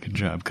it. Yeah, good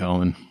job,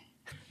 Colin.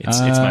 It's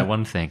my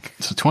one thing.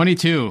 So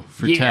 22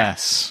 for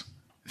Tess.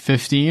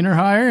 15 or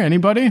higher?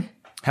 Anybody?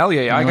 Hell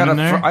yeah! I Anyone got in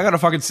there? I got a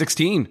fucking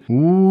 16.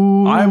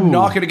 Ooh. I'm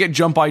not gonna get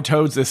jumped by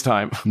toads this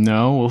time.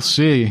 No, we'll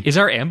see. Is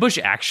our ambush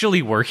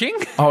actually working?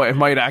 Oh, it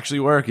might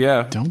actually work.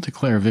 Yeah. Don't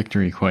declare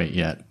victory quite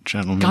yet,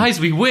 gentlemen. Guys,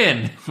 we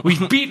win.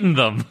 We've beaten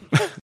them.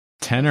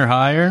 10 or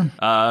higher?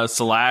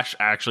 Slash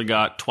actually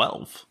got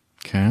 12.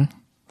 Okay.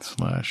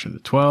 Slash of the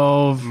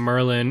 12.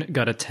 Merlin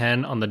got a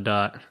 10 on the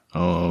dot.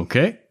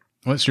 Okay.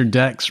 What's your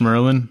dex,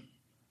 Merlin?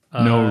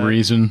 No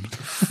reason.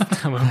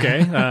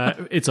 Okay.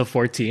 It's a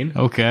 14.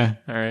 Okay.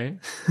 All right.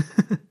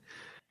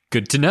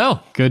 Good to know.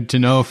 Good to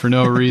know for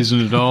no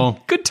reason at all.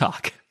 Good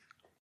talk.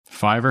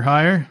 5 or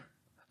higher?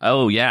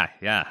 Oh, yeah.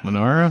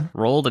 Lenora?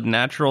 Rolled a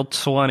natural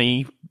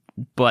 20,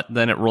 but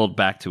then it rolled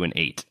back to an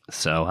 8.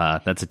 So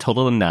that's a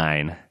total of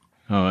 9.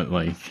 Oh, it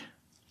like...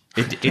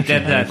 It did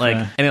that, like,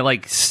 and it,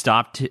 like,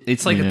 stopped.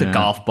 It's like the Yeah.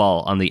 golf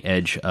ball on the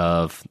edge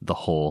of the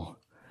hole.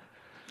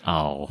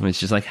 Oh, And it's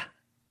just like,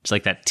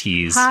 that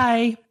tease.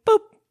 hi, boop.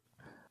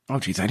 Oh,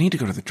 geez, I need to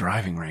go to the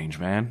driving range,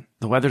 man.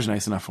 The weather's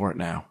nice enough for it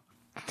now.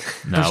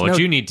 No, what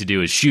you need to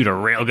do is shoot a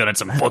railgun at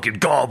some fucking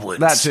goblins.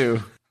 That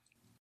too.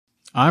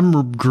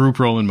 I'm group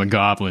rolling my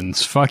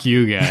goblins. Fuck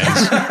you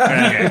guys.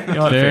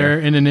 They're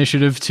in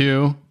initiative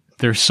 2.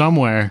 They're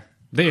somewhere.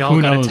 They all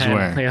Who got knows a 10.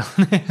 where? Yeah.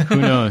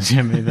 Who knows?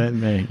 Yeah, maybe that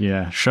may.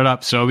 Yeah. Shut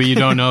up, Sobe. You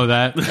don't know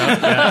that.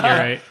 Yeah, you're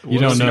right. You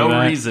don't know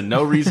that.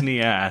 No reason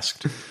he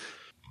asked.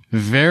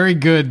 Very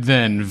good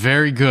then.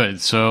 Very good.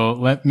 So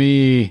let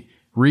me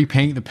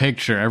repaint the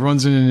picture.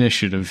 Everyone's in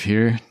initiative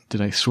here.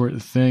 Did I sort the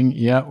thing?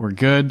 Yeah, we're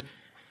good.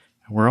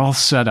 We're all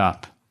set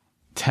up.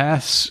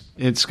 Tess,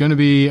 it's going to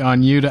be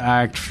on you to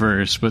act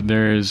first, but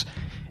there's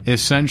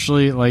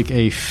essentially like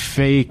a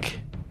fake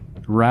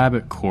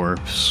rabbit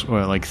corpse,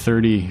 or like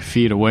 30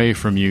 feet away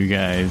from you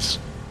guys.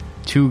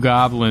 2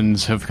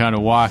 goblins have kind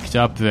of walked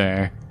up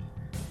there,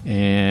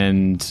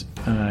 and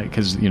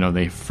because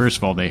they first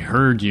of all they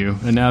heard you,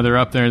 and now they're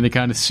up there and they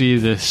kind of see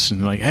this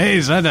and like, hey,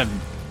 is that a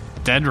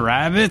dead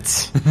rabbit?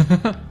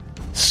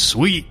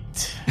 Sweet.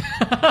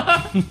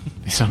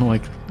 They sound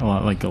like a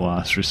lot like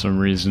Galas for some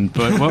reason.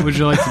 But what would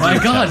you like to do?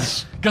 My God,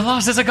 Tess?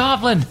 Galas is a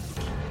goblin.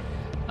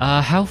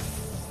 How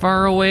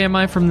far away am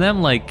I from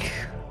them? Like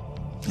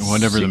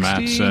Whatever 60? The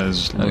map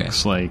says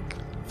looks like.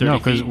 No,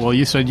 because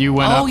you said you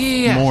went up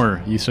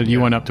more. You said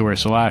you went up to where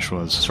Slash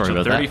was. Sorry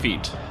about 30 that. 30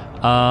 feet.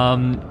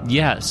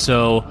 Yeah.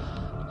 So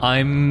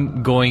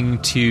I'm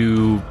going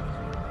to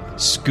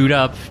scoot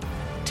up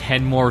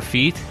 10 more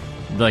feet.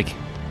 Like,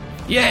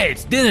 yeah,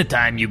 it's dinner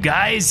time, you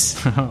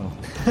guys. Oh.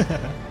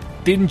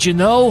 Didn't you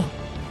know?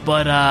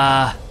 But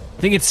I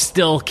think it's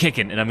still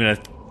kicking, and I'm gonna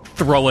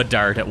throw a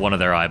dart at one of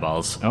their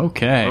eyeballs.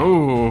 Okay.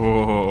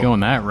 Oh. Going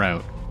that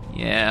route.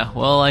 Yeah.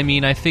 Well, I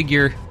mean, I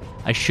figure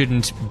I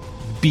shouldn't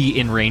be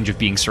in range of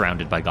being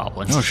surrounded by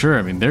goblins. Oh, sure.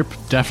 I mean, they're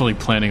definitely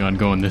planning on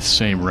going this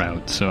same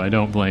route, so I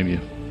don't blame you.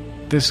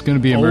 This is going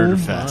to be a murder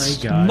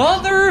fest. My God.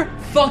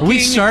 Motherfucking Are we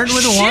starting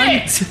with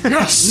shit! one?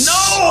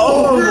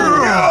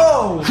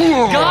 No!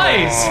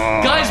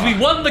 Guys, we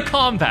won the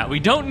combat. We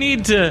don't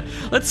need to.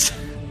 Let's.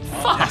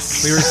 Fuck.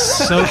 We were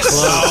so close.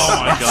 Oh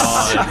my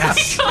God.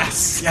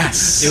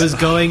 Yes. It was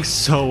going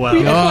so well.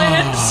 We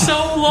planned so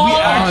long.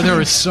 Oh, there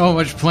was so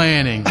much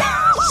planning.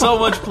 So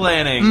much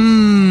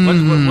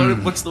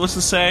planning. What's the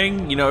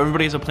saying?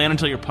 Everybody has a plan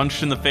until you're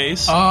punched in the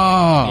face.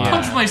 Oh.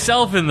 Punch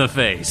myself in the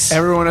face.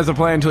 Everyone has a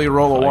plan until you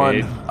roll a 1.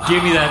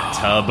 Give me that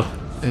tub.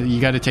 You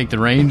got to take the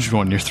ranged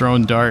one. You're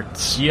throwing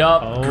darts.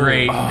 Yup.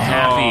 Great.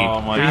 Happy. Oh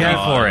my Happy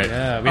God. for it.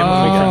 Yeah, we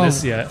haven't done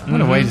this yet.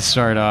 What a way to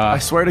start I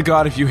off. swear to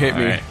God, if you hit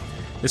me. Alright.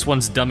 This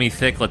one's dummy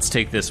thick. Let's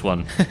take this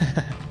one.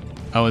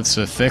 Oh, it's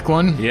a thick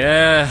one?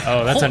 Yeah.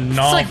 Oh, that's a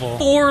novel. It's like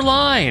 4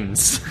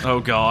 lines. Oh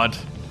God.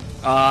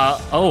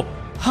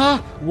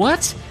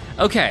 What?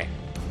 Okay.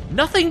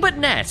 Nothing but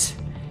net.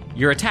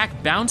 Your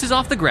attack bounces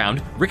off the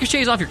ground,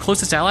 ricochets off your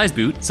closest ally's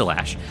boot,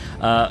 Slash,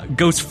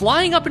 goes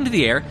flying up into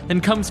the air, then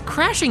comes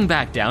crashing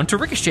back down to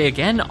ricochet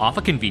again off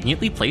a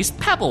conveniently placed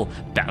pebble,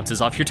 bounces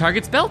off your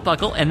target's belt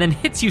buckle, and then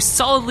hits you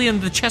solidly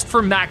in the chest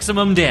for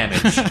maximum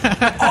damage. Nothing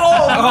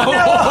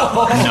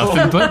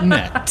but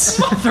net.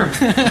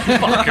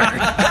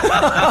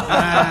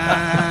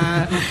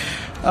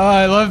 Oh,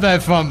 I love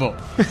that fumble.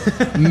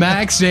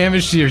 Max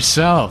damage to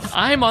yourself.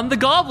 I'm on the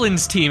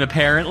Goblins team,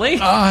 apparently. Oh,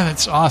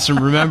 that's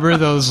awesome. Remember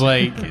those,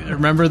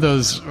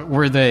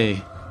 were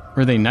they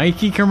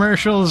Nike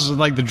commercials?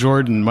 Like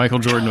Michael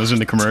Jordan was in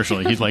the commercial.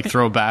 He'd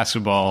throw a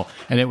basketball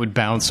and it would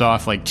bounce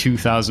off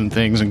 2,000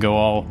 things and go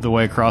all the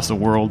way across the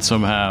world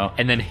somehow.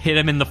 And then hit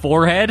him in the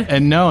forehead?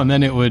 And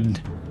then it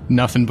would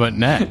nothing but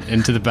net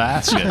into the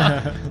basket.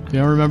 You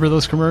don't remember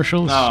those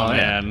commercials? Oh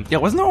man. Yeah,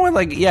 wasn't the one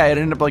it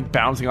ended up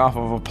bouncing off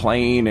of a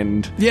plane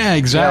and Yeah,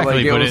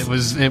 exactly. Yeah,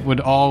 but it would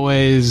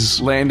always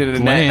landed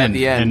in a net at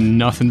the end. and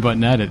nothing but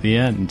net at the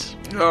end.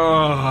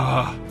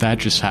 Oh. That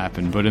just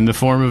happened, but in the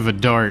form of a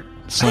dart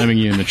slamming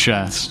you in the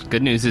chest.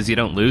 Good news is you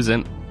don't lose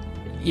it.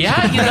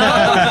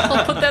 Yeah,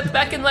 I'll put that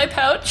back in my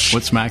pouch.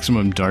 What's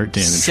maximum dart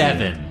damage?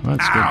 7. Well,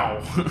 that's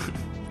Ow. good.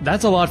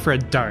 That's a lot for a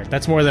dart.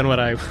 That's more than what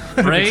I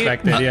Right?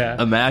 expected,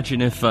 yeah.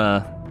 Imagine if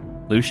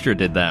Lustra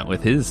did that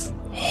with his.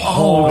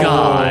 Oh,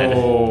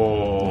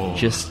 God.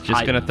 Just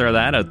gonna throw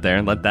that out there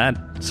and let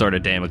that sort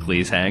of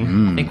Damocles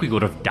hang. I think we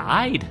would have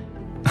died.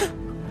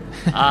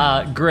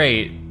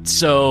 Great.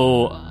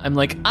 So I'm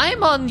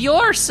I'm on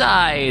your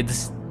side,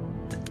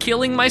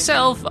 killing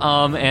myself.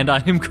 And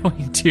I'm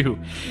going to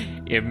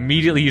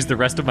immediately use the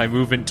rest of my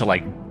movement to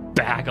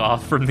back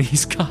off from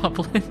these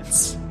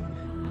goblins.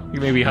 You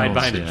maybe hide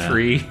behind a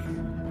tree.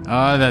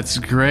 Oh, that's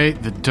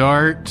great. The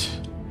dart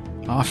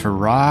off a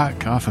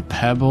rock, off a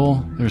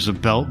pebble. There's a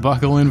belt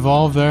buckle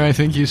involved there, I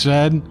think you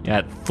said. Yeah,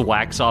 it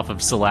thwacks off of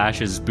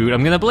Salash's boot.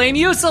 I'm gonna blame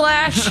you,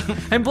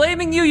 Salash! I'm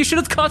blaming you! You should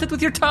have caught it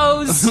with your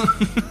toes!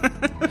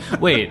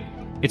 Wait,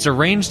 it's a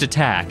ranged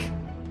attack.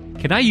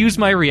 Can I use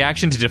my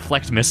reaction to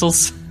deflect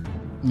missiles?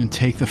 And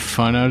take the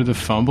fun out of the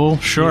fumble?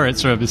 Sure,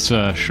 it's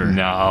sure.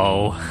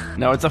 No.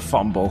 No, it's a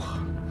fumble.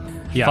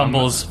 Yeah,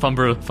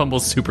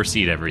 Fumbles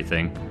supersede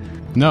everything.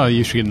 No,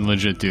 you should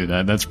legit do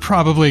that. That's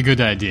probably a good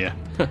idea.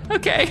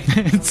 Okay.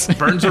 It's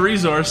Burns a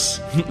resource.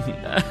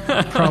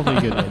 probably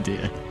a good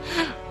idea.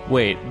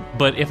 Wait,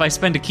 but if I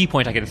spend a key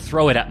point, I can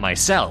throw it at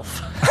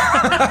myself.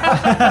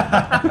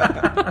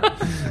 I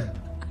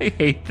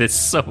hate this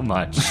so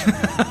much.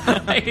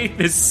 I hate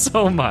this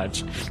so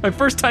much. My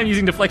first time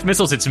using deflect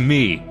missiles, it's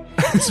me.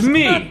 It's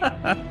me!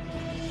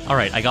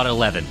 Alright, I got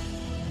 11.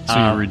 So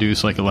you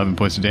reduce 11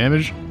 points of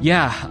damage?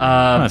 Yeah,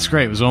 Oh, that's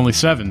great. It was only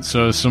 7,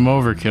 so some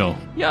overkill.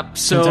 Yep,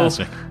 so...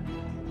 Fantastic.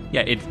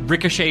 Yeah, it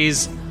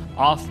ricochets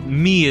off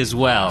me as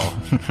well.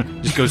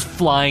 Just goes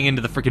flying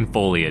into the freaking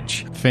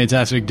foliage.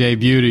 Fantastic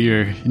debut to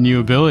your new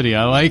ability.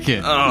 I like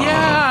it.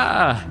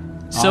 Yeah!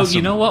 So, Awesome.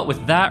 you know what?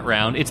 With that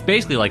round, it's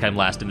basically like I'm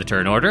last in the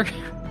turn order.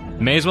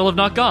 May as well have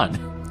not gone.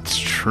 It's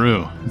true.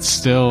 true. It's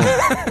still...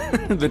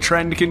 The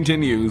trend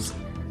continues.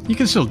 You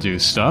can still do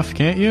stuff,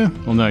 can't you?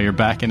 Well, no, you're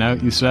backing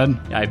out, you said?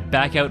 I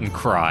back out and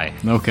cry.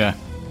 Okay.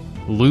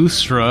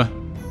 Lustra,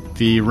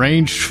 the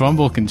ranged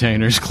fumble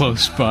container's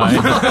close by.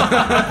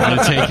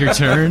 Want to take your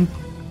turn?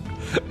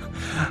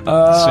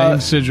 Same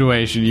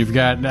situation. You've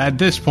got, at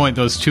this point,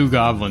 those two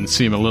goblins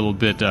seem a little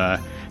bit, they're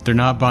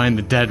not buying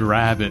the dead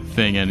rabbit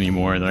thing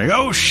anymore. They're like,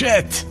 oh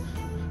shit!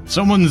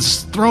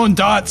 Someone's throwing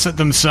dots at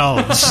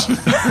themselves.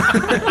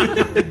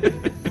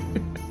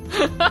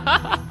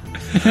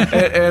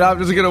 And I'm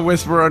just gonna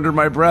whisper under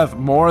my breath,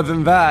 more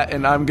than that,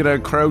 and I'm gonna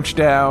crouch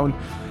down,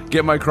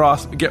 get my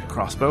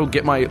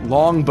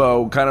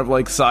longbow kind of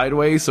like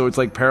sideways, so it's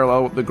like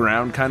parallel with the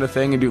ground kind of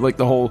thing, and do like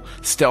the whole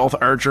stealth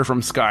archer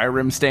from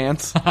Skyrim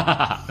stance.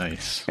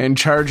 Nice. And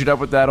charge it up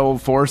with that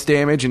old force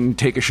damage and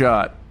take a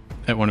shot.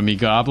 At one of me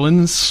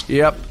goblins.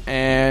 Yep,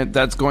 and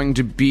that's going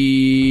to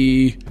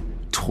be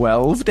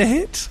 12 to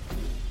hit.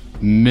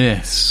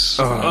 Miss.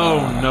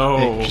 Oh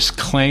no. It just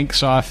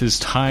clanks off his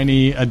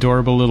tiny,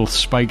 adorable little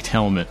spiked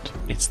helmet.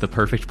 It's the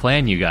perfect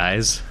plan, you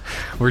guys.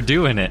 We're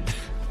doing it.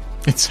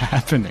 It's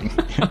happening.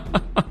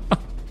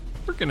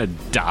 We're gonna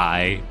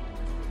die.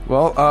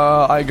 Well,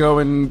 I go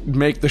and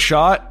make the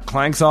shot,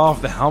 clanks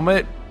off the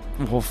helmet.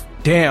 Well,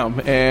 damn,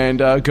 and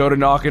go to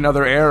knock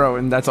another arrow,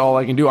 and that's all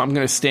I can do. I'm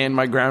going to stand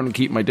my ground and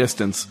keep my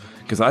distance,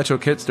 because I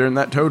took hits during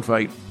that toad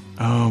fight.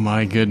 Oh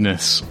my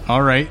goodness.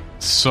 All right,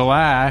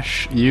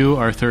 Slash, you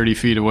are 30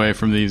 feet away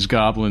from these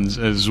goblins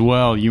as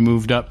well. You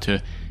moved up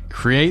to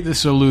create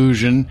this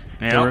illusion.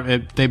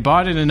 Yep. They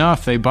bought it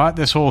enough. They bought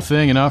this whole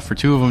thing enough for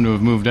two of them to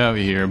have moved out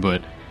here,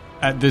 but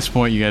at this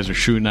point, you guys are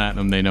shooting at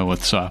them. They know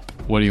what's up.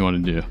 What do you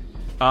want to do?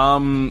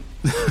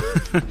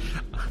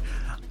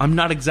 I'm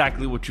not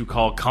exactly what you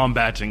call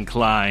combat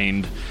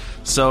inclined,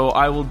 so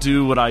I will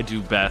do what I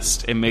do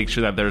best and make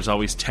sure that there's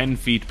always 10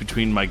 feet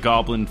between my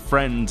goblin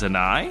friends and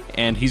I,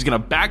 and he's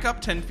going to back up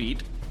 10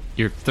 feet.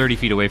 You're 30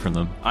 feet away from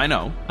them. I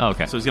know. Oh,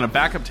 okay. So he's going to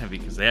back up 10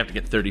 feet because they have to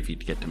get 30 feet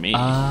to get to me.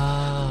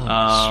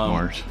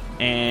 Smart.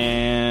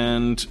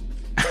 And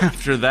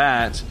after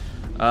that,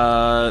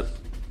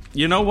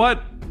 you know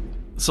what?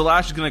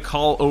 Slash is going to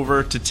call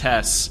over to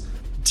Tess.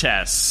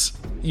 Tess,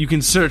 you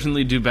can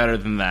certainly do better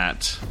than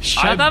that.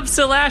 Shut up,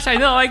 Slash. I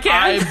know I can.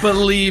 I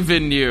believe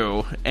in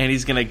you. And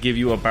he's going to give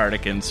you a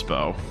bardic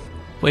inspo.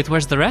 Wait,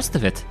 where's the rest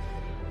of it?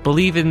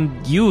 Believe in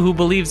you who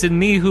believes in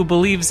me who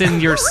believes in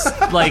your,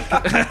 snake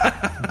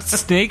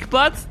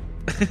butt?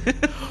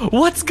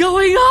 What's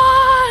going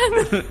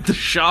on? The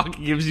shock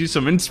gives you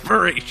some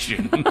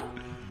inspiration.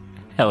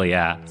 Hell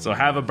yeah. So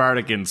have a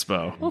bardic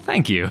inspo. Well,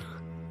 thank you.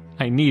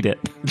 I need it.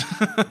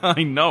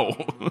 I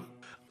know.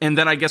 And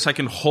then I guess I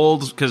can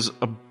hold, because,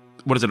 a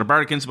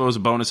bardic inspo is a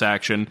bonus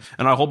action,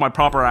 and I hold my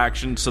proper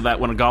action so that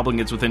when a goblin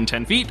gets within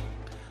 10 feet,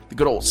 the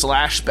good old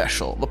Slash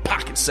special, the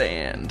pocket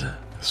sand.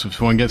 So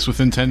if one gets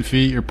within 10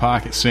 feet, you're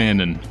pocket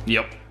sanding.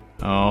 Yep.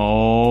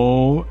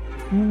 All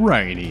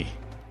righty.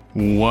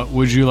 What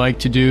would you like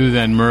to do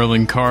then,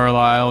 Merlin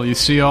Carlisle? You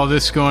see all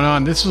this going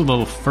on. This is a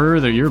little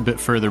further. You're a bit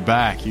further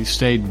back. You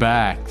stayed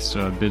back,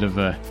 so a bit of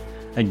a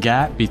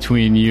gap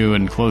between you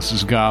and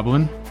closest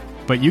goblin.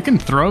 But you can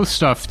throw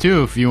stuff,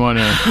 too, if you want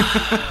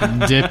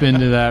to dip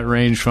into that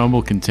ranged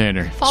fumble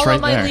container. It's right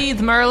there.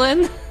 lead,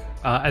 Merlin.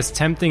 As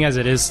tempting as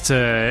it is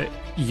to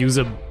use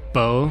a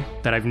bow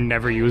that I've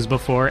never used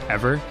before,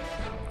 ever,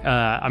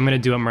 I'm going to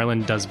do what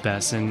Merlin does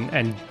best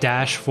and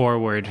dash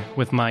forward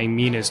with my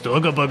meanest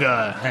ooga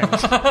booga.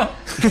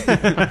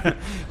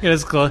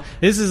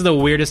 This is the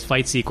weirdest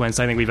fight sequence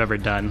I think we've ever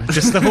done.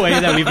 Just the way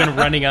that we've been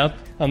running up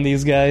on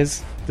these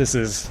guys. This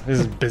is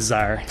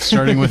bizarre.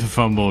 Starting with a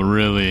fumble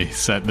really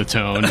set the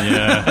tone,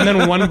 yeah. And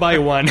then one by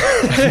one,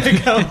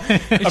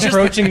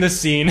 approaching the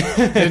scene.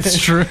 It's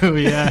true,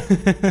 yeah.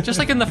 Just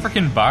like in the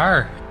freaking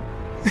bar.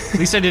 At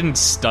least I didn't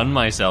stun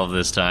myself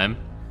this time.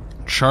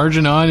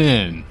 Charging on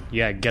in.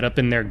 Yeah, get up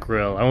in their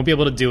grill. I won't be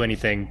able to do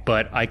anything,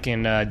 but I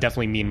can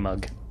definitely mean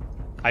mug.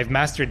 I've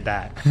mastered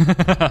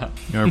that.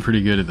 You are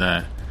pretty good at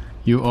that.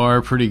 You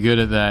are pretty good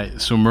at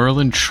that. So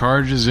Merlin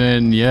charges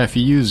in. Yeah, if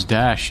you use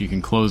dash, you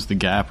can close the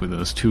gap with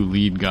those two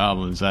lead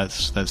goblins.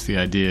 That's the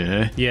idea,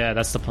 eh? Yeah,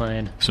 that's the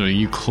plan. So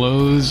you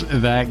close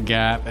that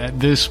gap. At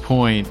this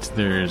point,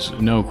 there's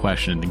no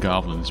question in the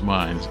goblins'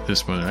 minds. At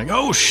this point, they're like,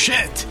 oh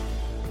shit!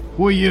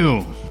 Who are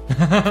you?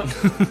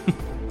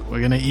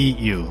 We're gonna eat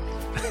you.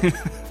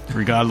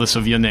 Regardless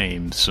of your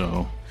name,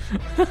 so...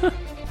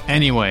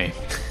 Anyway.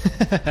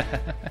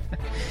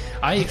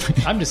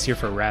 I'm just here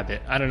for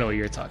rabbit. I don't know what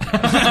you're talking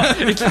about.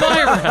 It's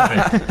my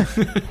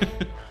rabbit.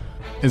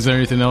 Is there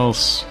anything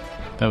else?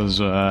 That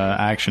was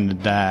action to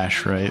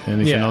dash, right?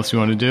 Anything else you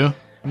want to do?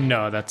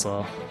 No, that's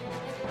all.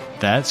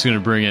 That's going to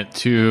bring it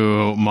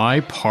to my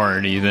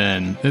party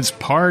then. It's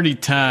party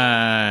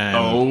time.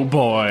 Oh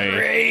boy.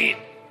 Great.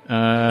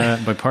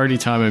 By party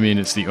time, I mean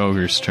it's the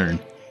ogre's turn.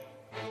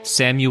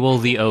 Samuel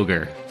the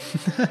Ogre.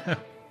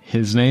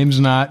 His name's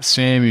not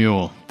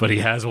Samuel. But he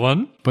has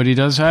one? But he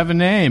does have a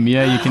name.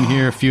 Yeah, you can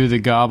hear a few of the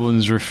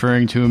goblins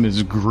referring to him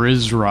as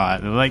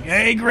Grizzrot. They're like,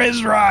 hey,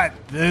 Grizzrot,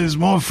 there's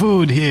more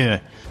food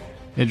here.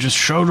 It just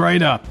showed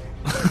right up.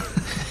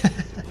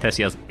 Tess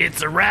yells,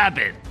 "It's a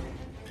rabbit!"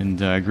 And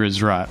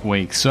Grizzrot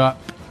wakes up.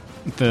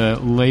 The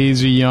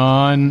lazy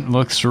yawn,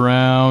 looks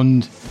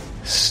around,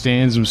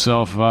 stands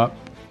himself up.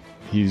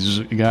 He's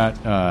got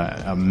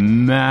a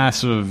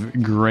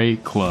massive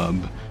great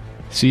club.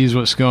 Sees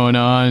what's going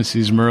on,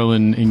 sees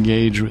Merlin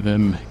engage with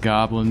them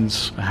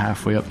goblins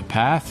halfway up the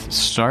path.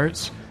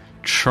 Starts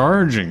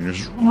charging.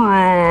 Just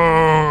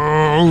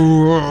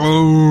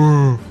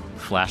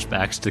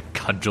Flashbacks to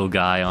Cudgel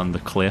Guy on the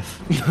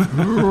cliff.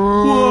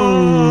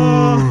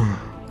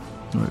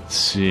 Let's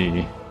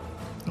see.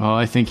 Well,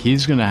 I think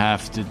he's going to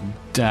have to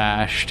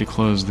dash to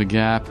close the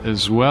gap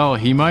as well.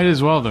 He might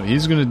as well, though.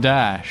 He's going to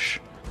dash.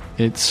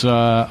 It's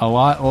a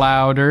lot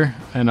louder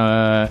and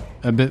a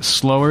bit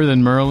slower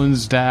than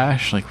Merlin's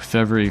dash. Like with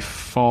every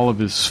fall of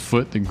his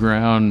foot, the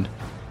ground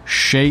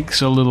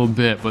shakes a little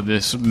bit, but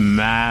this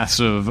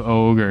massive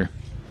ogre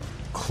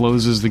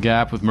closes the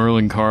gap with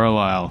Merlin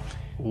Carlisle.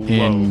 Whoa.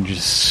 And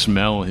just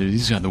smell it.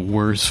 He's got the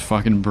worst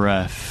fucking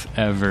breath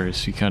ever.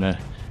 So he kind of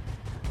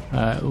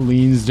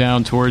leans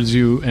down towards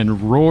you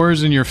and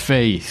roars in your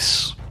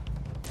face.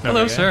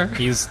 Hello, sir.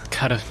 He's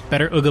got a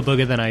better Ooga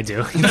Booga than I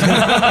do.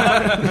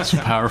 It's a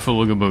powerful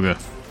Ooga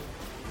Booga.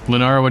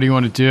 Lenara, what do you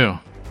want to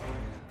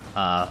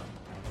do?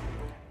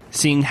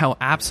 Seeing how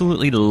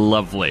absolutely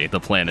lovely the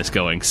plan is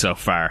going so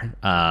far,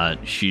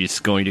 she's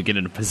going to get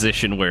in a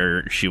position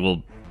where she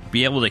will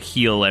be able to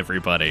heal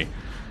everybody,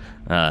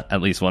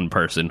 at least one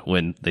person,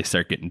 when they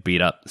start getting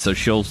beat up. So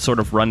she'll sort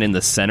of run in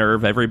the center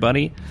of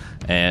everybody,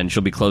 and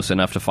she'll be close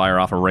enough to fire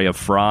off a ray of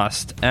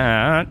frost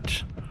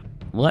at...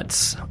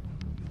 Let's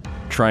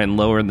try and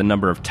lower the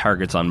number of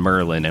targets on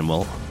Merlin, and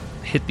we'll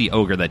hit the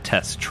ogre that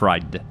Tess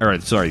tried to... Or,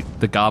 sorry,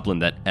 the goblin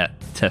that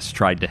Tess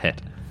tried to hit.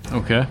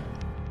 Okay.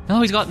 Oh,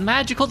 he's got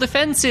magical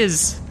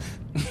defenses.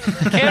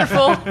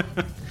 Careful.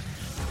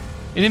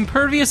 An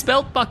impervious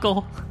belt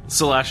buckle.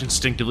 Slash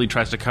instinctively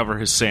tries to cover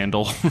his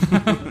sandal.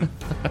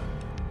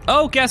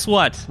 Oh, guess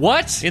what?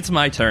 What? It's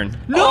my turn.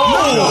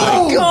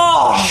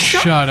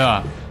 Shut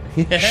up.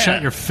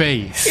 Shut your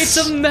face. It's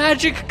a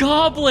magic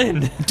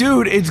goblin.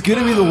 Dude, it's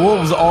gonna be the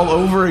wolves all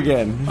over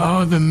again.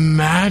 Oh, the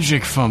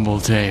magic fumble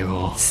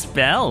table.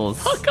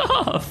 Spells. Fuck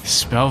off.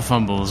 Spell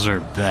fumbles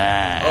are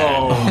bad.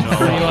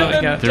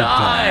 They're Die.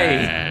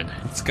 bad.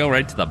 Let's go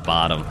right to the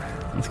bottom.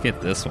 Let's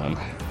get this one.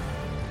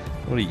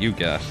 What do you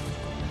got?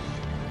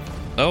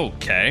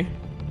 Okay.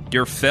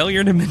 Your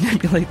failure to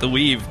manipulate the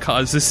weave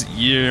causes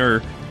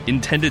your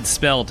intended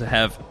spell to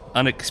have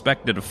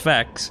unexpected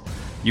effects.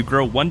 You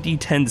grow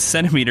 1d10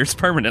 centimeters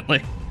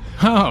permanently.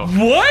 Oh,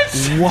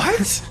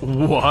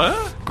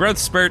 What? Growth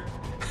spurt.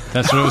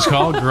 that's what it was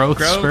called?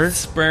 Growth spurt?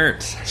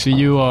 Spurt. So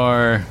you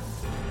are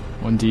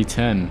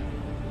 1d10.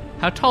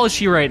 How tall is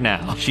she right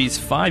now? She's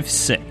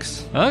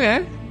 5'6".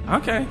 Okay.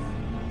 Okay.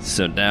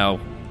 So now,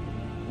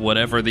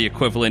 whatever the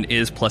equivalent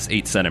is, plus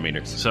 8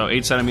 centimeters. So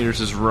 8 centimeters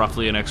is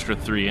roughly an extra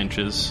 3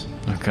 inches.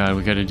 Oh god,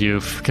 we gotta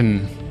do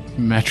fucking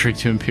metric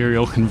to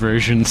imperial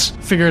conversions.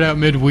 Figure it out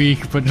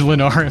midweek, but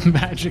Lenara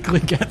magically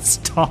gets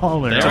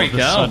taller. There we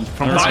go.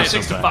 From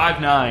 5'6" to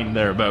 5'9",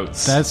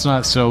 thereabouts. That's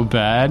not so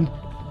bad.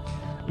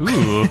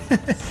 Ooh.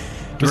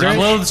 Her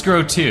clothes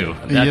grow too.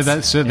 Yeah,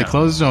 that's it. The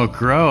clothes don't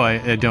grow.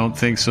 I don't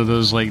think so.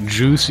 Those like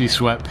juicy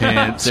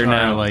sweatpants They're are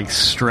now- like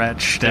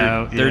stretched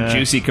out. They're yeah.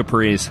 juicy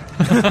capris.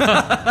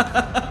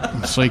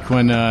 It's like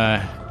when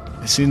I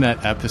seen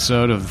that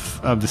episode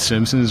of The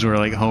Simpsons where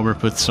like Homer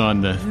puts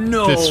on the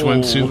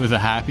swimsuit with a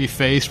happy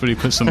face, but he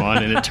puts them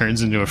on and it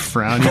turns into a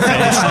frowny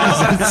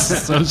face.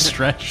 It's so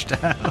stretched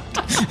out.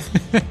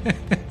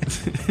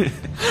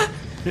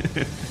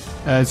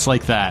 It's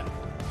like that.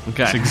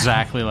 Okay. It's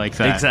exactly like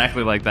that.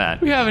 Exactly like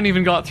that. We haven't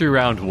even got through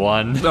round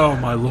 1. Oh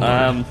my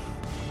lord.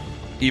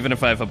 Even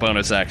if I have a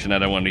bonus action, I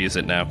don't want to use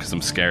it now because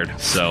I'm scared.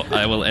 So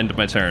I will end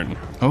my turn.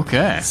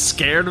 Okay.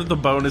 Scared of the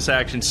bonus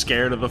action,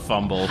 scared of the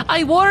fumble.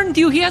 I warned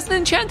you, he has an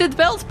enchanted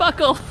belt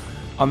buckle.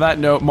 On that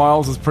note,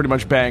 Miles is pretty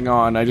much bang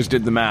on. I just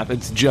did the math.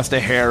 It's just a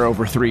hair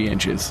over 3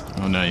 inches.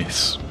 Oh,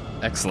 nice.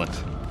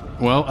 Excellent.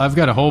 Well, I've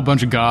got a whole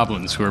bunch of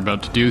goblins who are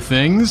about to do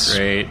things.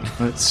 Great.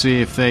 Let's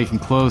see if they can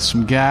close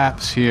some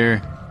gaps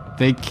here.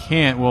 They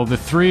can't. Well, the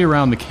 3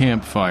 around the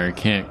campfire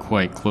can't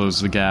quite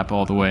close the gap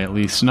all the way, at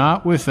least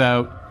not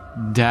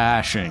without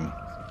dashing.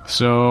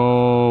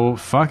 So,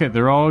 fuck it.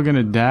 They're all going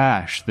to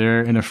dash.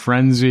 They're in a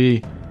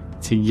frenzy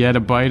to get a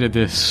bite of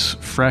this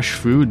fresh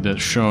food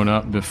that's shown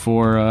up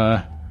before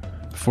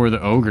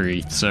the ogre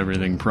eats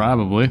everything,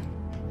 probably.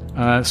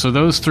 So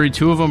those 3,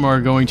 2 of them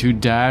are going to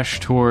dash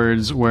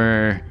towards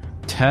where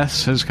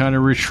Tess has kind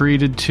of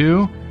retreated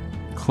to.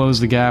 Close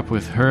the gap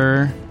with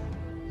her.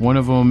 One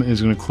of them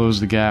is going to close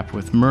the gap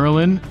with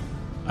Merlin.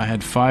 I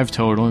had 5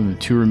 total, and the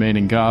 2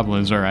 remaining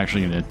goblins are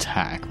actually going to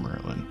attack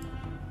Merlin.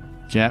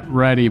 Get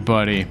ready,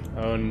 buddy.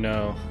 Oh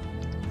no.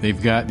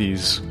 They've got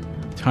these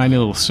tiny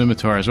little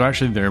scimitars. Well,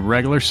 actually, they're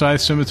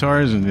regular-sized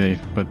scimitars,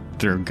 but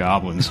they're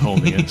goblins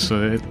holding it,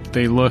 so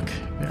they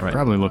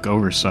probably look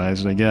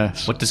oversized, I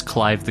guess. What does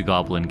Clive the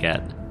Goblin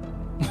get?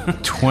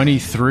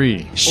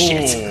 23.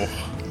 Shit.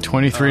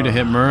 23 to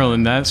hit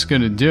Merlin. That's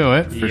going to do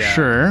it for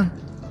sure.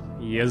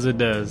 Yes, it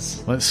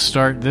does. Let's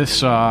start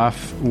this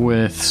off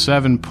with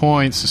 7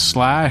 points of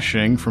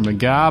slashing from a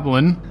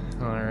goblin.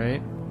 All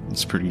right.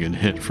 It's a pretty good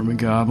hit from a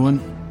goblin.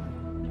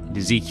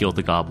 Ezekiel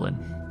the Goblin.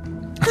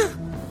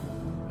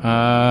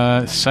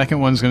 Second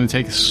one's going to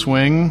take a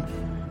swing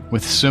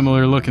with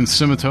similar looking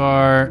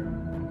scimitar.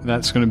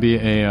 That's going to be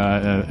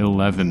a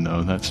 11,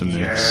 though. That's a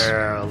miss.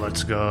 Yeah,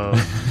 let's go.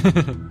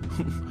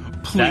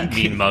 That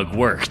mean mug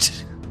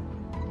worked.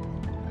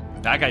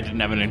 That guy didn't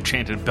have an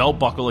enchanted belt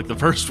buckle like the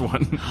first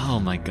one. Oh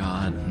my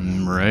god.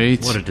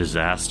 Right. What a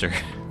disaster.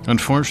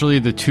 Unfortunately,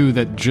 the two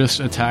that just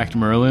attacked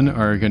Merlin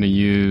are going to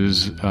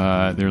use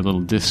their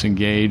little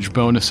disengage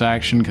bonus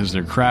action because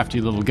they're crafty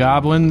little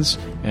goblins,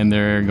 and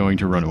they're going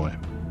to run away.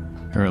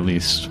 Or at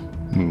least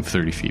move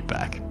 30 feet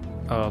back.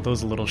 Oh,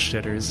 those little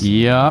shitters.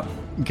 Yep.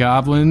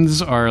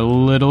 Goblins are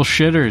little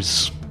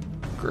shitters.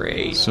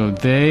 Great. So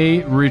they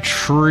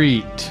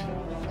retreat.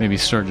 Maybe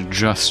start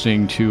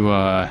adjusting to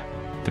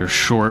their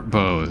short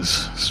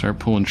bows. Start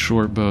pulling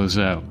short bows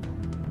out.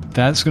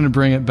 That's going to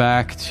bring it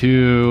back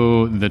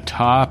to the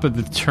top of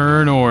the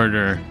turn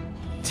order.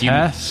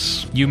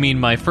 Tess? You mean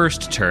my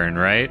first turn,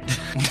 right?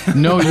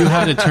 No, you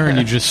had a turn.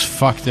 You just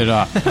fucked it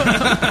up.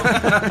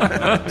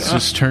 This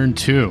is turn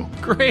 2.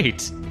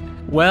 Great.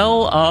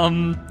 Well,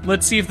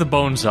 let's see if the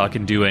Bonesaw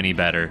can do any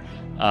better.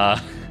 Yeah,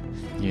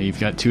 you've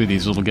got two of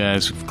these little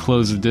guys who've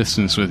closed the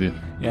distance with you.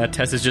 Yeah,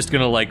 Tess is just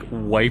gonna, like,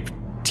 wipe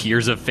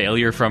tears of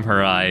failure from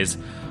her eyes,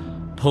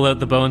 pull out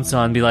the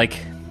Bonesaw and be like,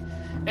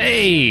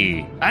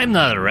 "Hey, I'm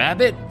not a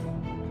rabbit.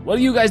 What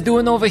are you guys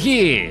doing over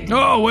here?"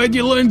 Oh, where'd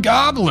you learn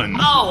goblin?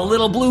 "Oh, a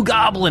little blue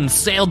goblin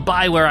sailed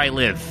by where I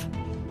live."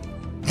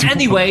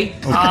 Anyway,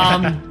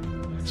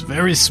 It's a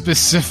very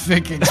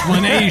specific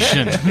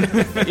explanation.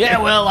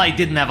 yeah, well, I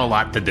didn't have a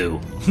lot to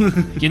do.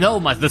 You know,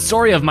 the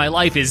story of my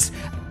life is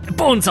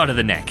Bonesaw to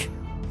the neck.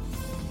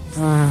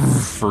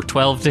 For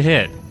 12 to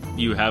hit.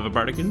 You have a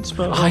Bardic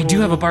Inspo? I do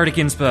have a Bardic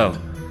Inspo.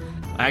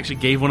 I actually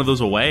gave one of those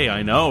away,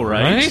 I know,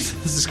 right? Right?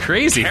 This is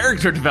crazy.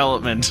 Character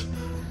development.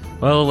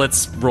 Well,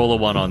 let's roll a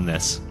 1 on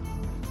this.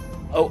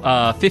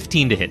 Oh,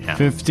 15 to hit now.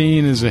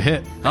 15 is a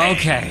hit.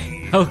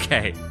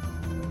 Okay.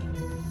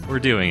 We're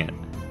doing it.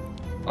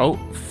 Oh,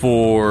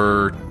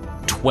 for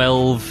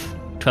 12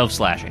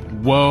 slashing.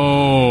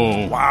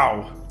 Whoa.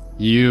 Wow.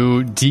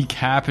 You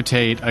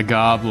decapitate a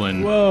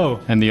goblin. Whoa.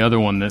 And the other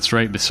one that's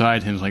right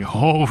beside him is like,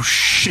 oh,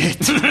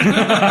 shit.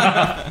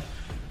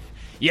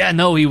 Yeah,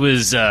 no, he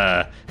was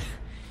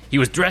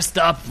dressed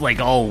up, like,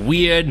 all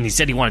weird, and he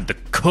said he wanted to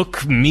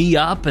cook me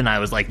up, and I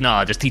was like,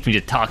 nah, just teach me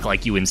to talk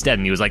like you instead.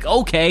 And he was like,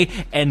 okay,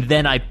 and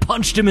then I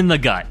punched him in the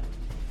gut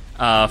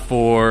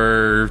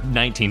for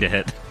 19 to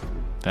hit.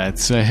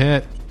 That's a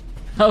hit.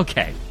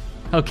 Okay.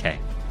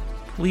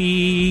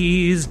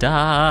 Please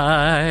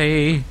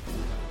die.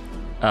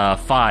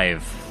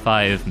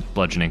 5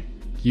 bludgeoning.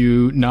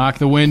 You knock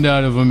the wind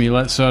out of him. He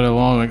lets out a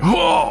long, like,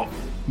 whoa!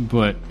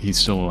 But he's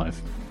still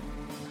alive.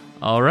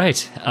 All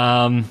right.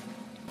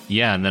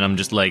 Yeah, and then I'm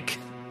just like,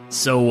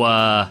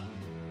 so,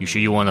 you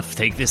sure you want to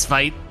take this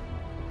fight?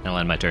 I'll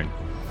end my turn.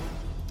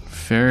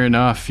 Fair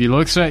enough. He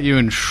looks at you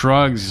and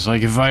shrugs. He's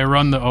like, if I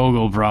run, the ogre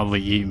will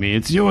probably eat me.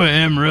 It's you or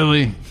him,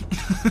 really.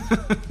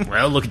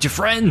 Well, look at your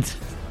friend.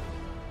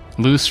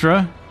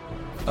 Lustra?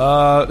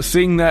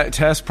 Seeing that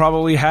Tess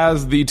probably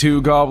has the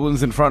two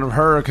goblins in front of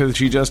her because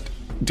she just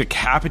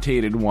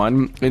decapitated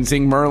one, and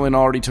seeing Merlin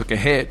already took a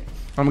hit,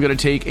 I'm going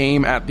to take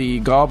aim at the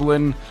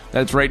goblin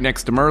that's right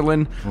next to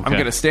Merlin. Okay. I'm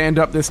going to stand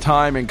up this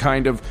time and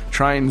kind of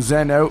try and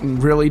zen out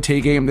and really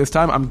take aim this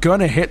time. I'm going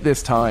to hit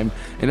this time.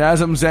 And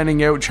as I'm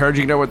zenning out,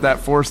 charging out with that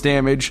force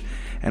damage,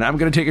 and I'm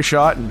going to take a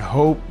shot and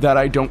hope that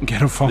I don't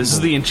get a fumble. This is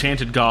the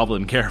enchanted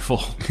goblin,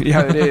 careful.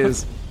 Yeah, it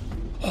is.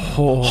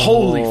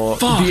 Holy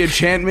fuck. The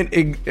enchantment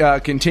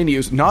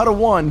continues. Not a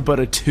 1, but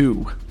a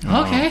 2.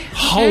 Okay.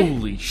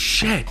 Holy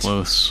shit.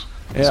 Close.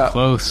 Yeah. It's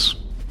close.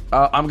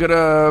 I'm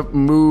gonna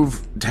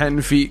move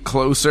 10 feet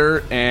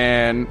closer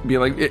and be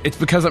like, it's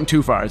because I'm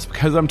too far. It's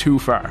because I'm too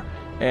far.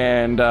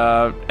 And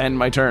end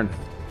my turn.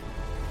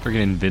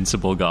 Freaking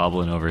invincible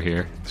goblin over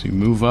here. So you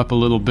move up a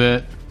little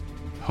bit.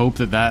 Hope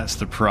that that's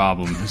the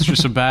problem. It's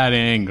just a bad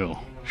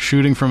angle.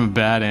 Shooting from a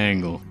bad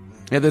angle.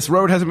 Yeah, this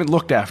road hasn't been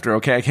looked after,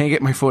 okay? I can't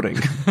get my footing.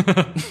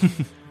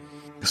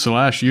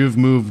 Slash, you've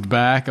moved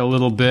back a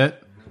little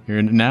bit.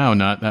 You're now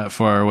not that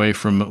far away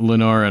from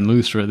Lenore and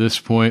Lustra at this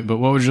point, but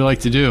what would you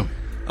like to do?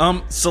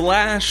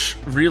 Slash,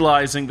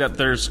 realizing that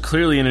there's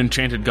clearly an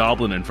enchanted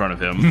goblin in front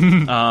of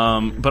him,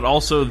 but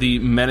also the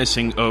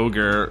menacing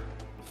ogre,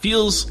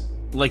 feels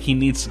like he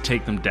needs to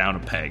take them down a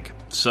peg.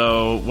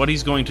 So what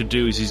he's going to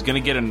do is he's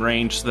going to get in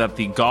range so that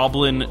the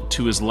goblin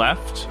to his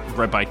left,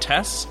 right by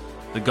Tess,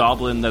 the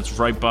goblin that's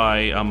right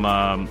by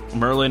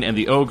Merlin, and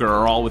the ogre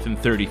are all within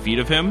 30 feet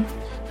of him.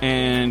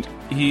 And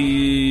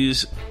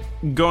he's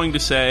going to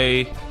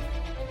say,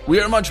 "We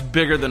are much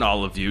bigger than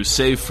all of you,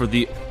 save for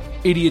the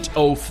idiot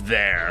oaf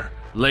there.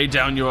 Lay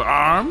down your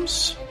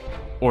arms,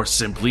 or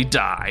simply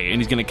die.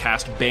 And he's going to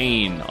cast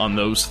Bane on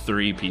those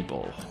 3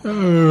 people.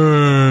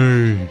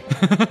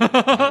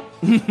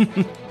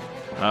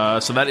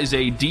 So that is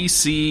a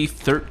DC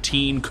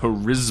 13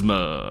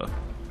 Charisma.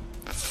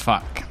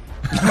 Fuck.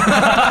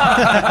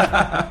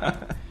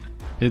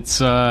 It's,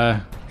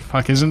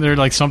 fuck, isn't there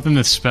like something in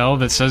the spell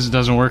that says it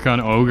doesn't work on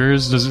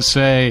ogres? Does it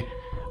say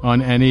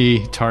on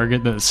any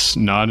target that's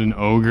not an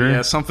ogre?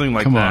 Yeah, something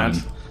like Come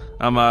that.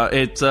 on.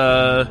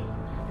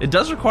 It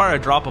does require a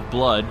drop of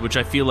blood, which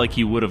I feel like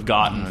he would have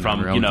gotten from,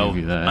 I'll give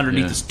you that,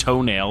 underneath yeah. his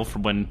toenail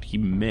from when he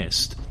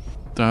missed.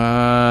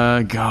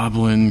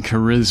 Goblin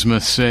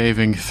charisma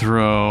saving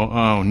throw.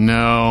 Oh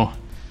no.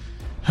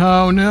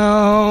 Oh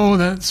no.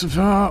 That's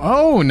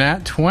nat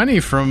 20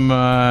 from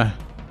my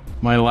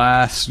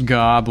last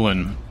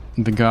goblin.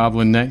 The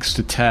goblin next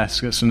to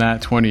Tess gets a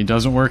nat 20.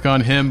 Doesn't work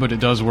on him, but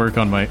it does work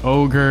on my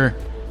ogre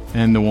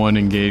and the one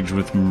engaged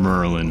with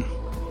Merlin.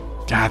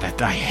 God,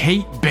 I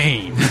hate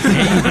Bane.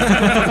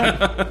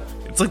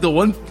 It's like the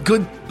one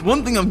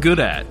thing I'm good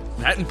at.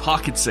 That and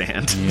pocket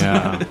sand.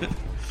 Yeah.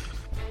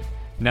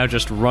 Now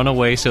just run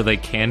away so they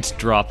can't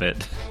drop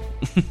it.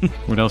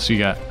 What else you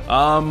got?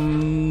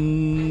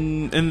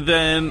 And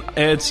then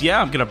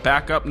I'm gonna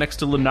back up next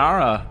to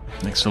Lenara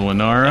Next to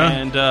Lenara.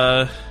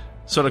 and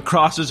sort of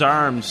cross his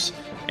arms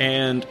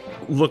and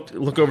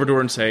look over to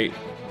her and say,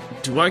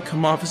 "Do I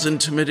come off as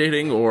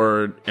intimidating,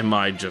 or am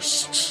I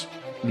just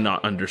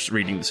not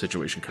reading the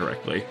situation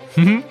correctly?"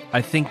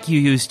 I think you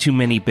use too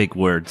many big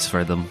words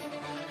for them.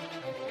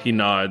 He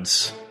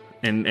nods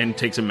and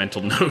takes a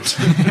mental note.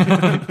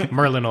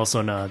 Merlin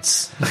also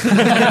nods.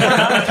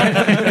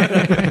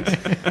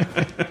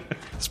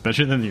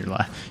 Especially than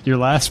your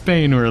last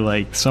Bane were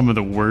like some of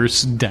the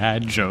worst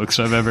dad jokes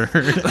I've ever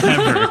heard.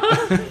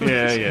 Ever.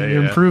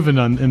 You're improving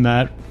in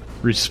that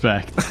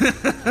respect.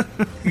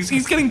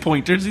 He's getting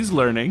pointers. He's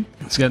learning.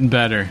 It's getting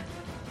better.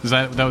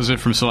 That was it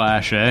from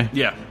Slash, eh?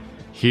 Yeah.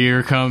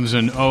 Here comes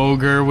an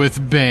ogre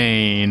with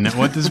Bane.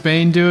 What does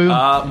Bane do?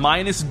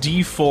 Minus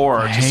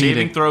D4 to hate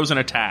saving it. throws and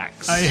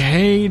attacks. I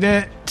hate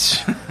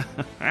it.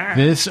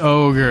 This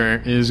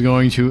ogre is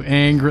going to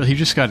angrily... He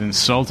just got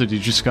insulted. He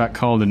just got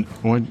called an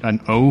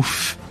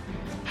oaf.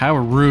 How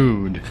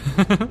rude.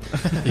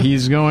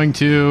 He's going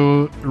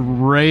to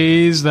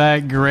raise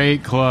that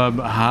great club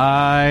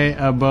high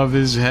above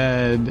his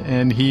head,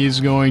 and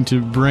he's going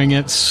to bring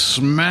it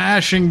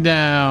smashing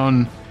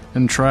down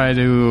and try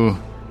to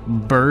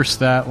burst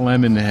that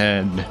lemon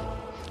head.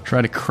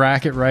 Try to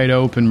crack it right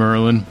open,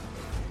 Merlin.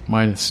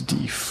 Minus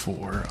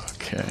D4.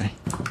 Okay.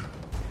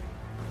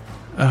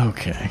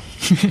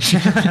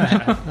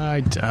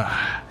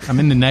 I'm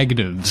in the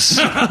negatives.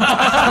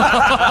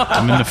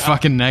 I'm in the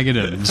fucking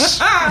negatives.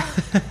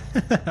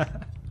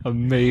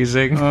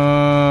 Amazing.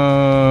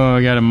 Oh,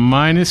 I got a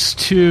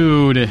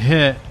 -2 to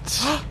hit.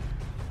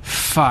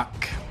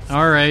 Fuck.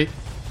 Alright.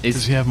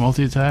 Does he have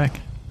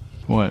multi-attack?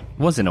 What?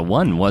 Wasn't a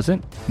 1, was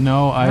it?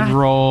 No, I'd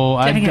roll.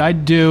 dang it.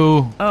 I'd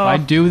do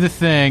the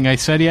thing. I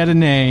said he had a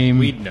name.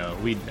 We'd know.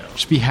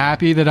 Just be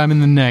happy that I'm in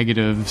the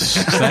negatives.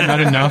 Is that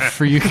not enough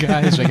for you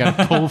guys? I got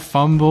to pull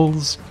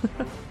fumbles.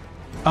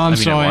 Oh, I'm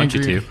so I want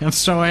angry. you to. I'm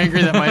so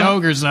angry that my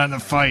ogre's not in the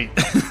fight.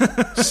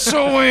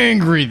 So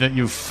angry that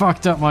you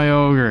fucked up my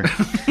ogre.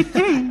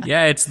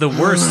 Yeah, it's the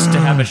worst to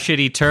have a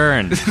shitty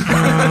turn.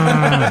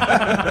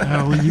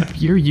 Well,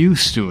 you're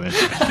used to it.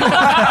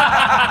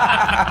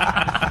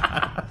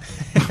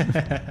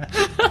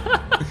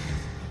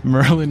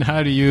 Merlin,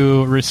 how do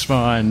you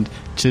respond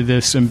to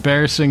this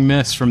embarrassing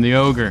miss from the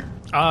ogre?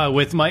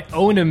 With my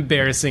own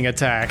embarrassing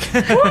attack.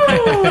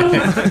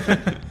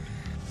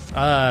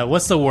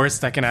 What's the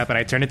worst that can happen?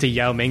 I turn into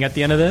Yao Ming at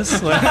the end of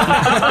this? What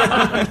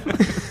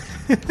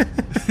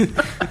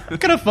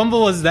kind of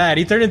fumble was that?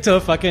 He turned into a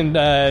fucking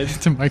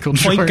To Michael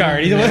Jordan. point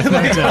guard.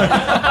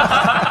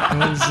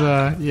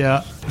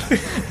 Yeah.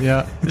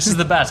 This is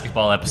the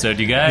basketball episode,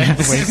 you guys.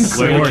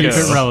 Way to keep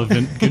it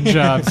relevant. Good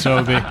job,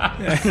 Toby.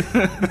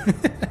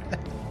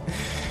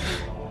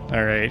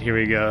 All right, here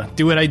we go.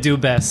 Do what I do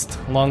best.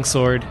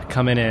 Longsword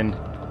coming in.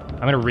 I'm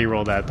going to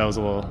re-roll that. That was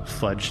a little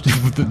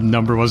fudged. The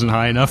number wasn't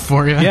high enough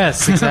for you?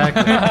 Yes,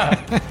 exactly.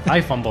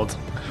 I fumbled.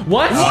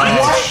 What?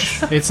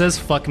 It says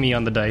fuck me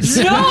on the dice.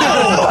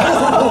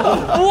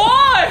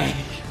 Why?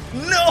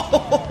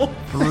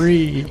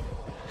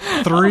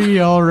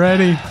 Three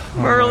already.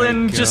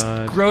 Merlin, my just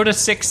God. grow to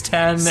 6'10"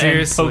 and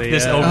Seriously, poke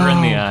this yeah. over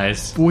in the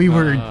eyes. We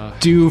were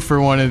due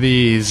for one of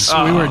these.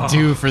 We were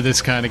due for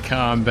this kind of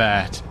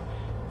combat.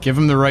 Give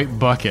him the right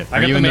bucket. I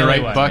Are got you the in the melee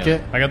right one.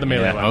 bucket? I got the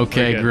melee Yeah, one.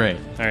 okay, We're good. great.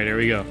 All right, here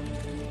we go.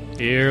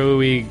 Here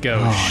we go.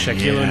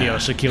 Shaquille O'Neal,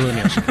 Shaquille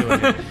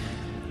O'Neal.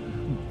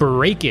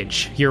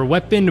 Breakage. Your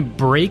weapon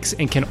breaks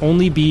and can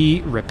only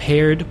be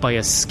repaired by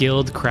a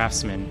skilled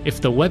craftsman.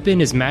 If the weapon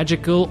is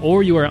magical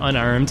or you are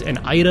unarmed, an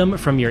item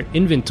from your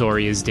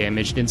inventory is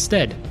damaged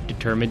instead.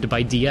 Determined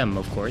by DM,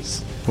 of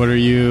course. What are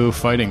you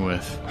fighting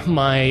with?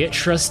 My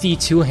trusty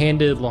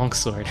two-handed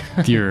longsword.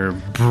 Your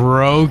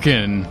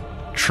broken,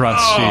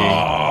 trusty,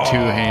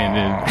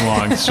 two-handed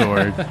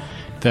longsword.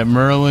 That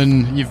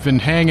Merlin, you've been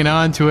hanging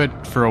on to it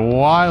for a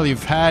while.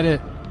 You've had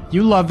it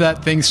You love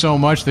that thing so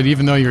much that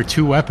even though you're a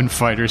 2-weapon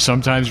fighter,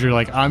 sometimes you're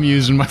like, I'm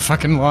using my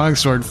fucking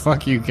longsword.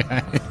 Fuck you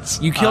guys.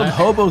 You killed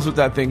hobos with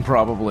that thing,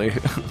 probably.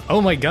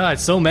 Oh my god,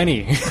 so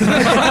many.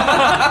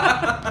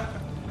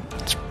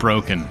 It's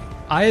broken.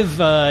 I've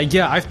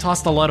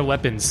tossed a lot of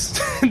weapons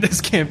this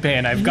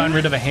campaign. I've gotten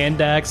rid of a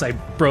hand axe. I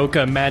broke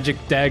a magic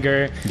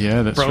dagger.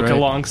 Yeah, that's broke right. a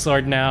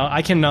longsword. Now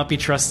I cannot be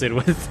trusted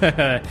with.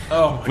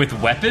 With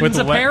weapons, With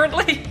the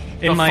apparently?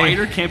 A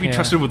fighter can't be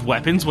trusted with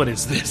weapons? What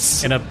is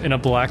this? in a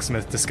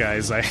blacksmith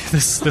disguise.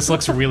 This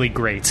looks really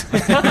great.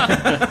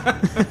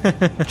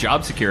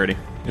 Job security.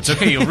 It's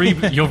okay,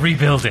 you'll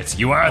rebuild it.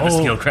 You are the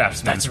skilled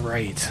craftsman. That's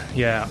right.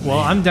 Yeah. Well,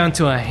 I'm down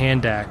to a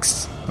hand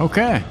axe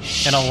Okay.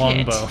 and a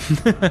longbow.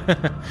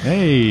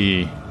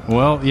 Hey.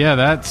 Well, yeah,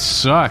 that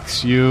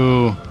sucks.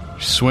 You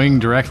swing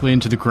directly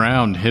into the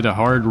ground, hit a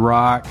hard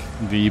rock.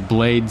 The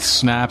blade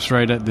snaps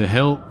right at the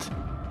hilt.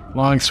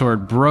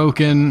 Longsword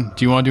broken.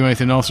 Do you want to do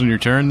anything else on your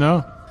turn,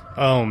 though?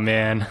 Oh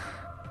man,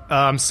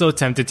 I'm so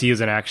tempted to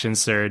use an action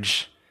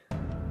surge.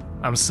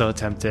 I'm so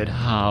tempted.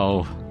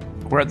 Oh.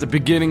 We're at the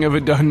beginning of a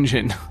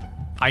dungeon.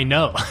 I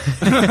know.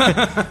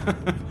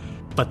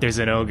 But there's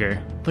an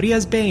ogre. But he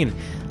has Bane.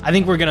 I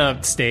think we're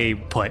gonna stay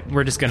put.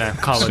 We're just gonna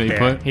call Stay it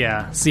there. put?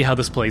 Yeah, see how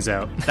this plays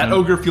out. That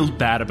ogre feels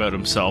bad about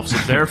himself, so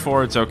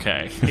therefore it's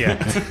okay.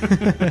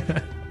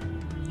 Yeah.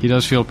 He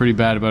does feel pretty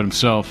bad about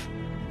himself.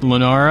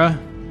 Lenara,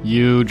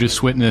 you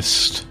just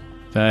witnessed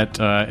that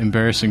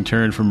embarrassing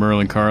turn from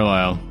Merlin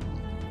Carlisle.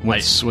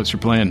 What's your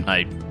plan?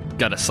 I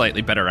got a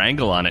slightly better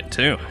angle on it,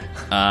 too.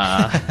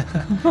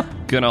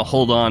 Gonna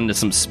hold on to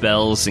some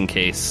spells in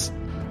case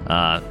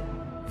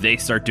they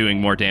start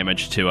doing more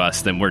damage to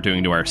us than we're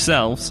doing to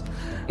ourselves.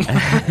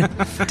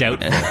 Doubt.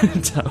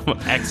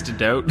 X to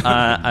doubt.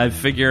 I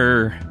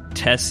figure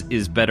Tess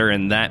is better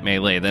in that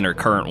melee than her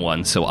current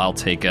one, so I'll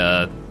take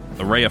a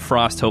Ray of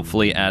Frost,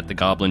 hopefully, at the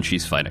goblin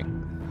she's fighting.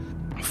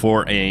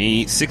 For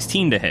a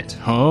 16 to hit.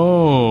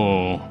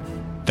 Oh,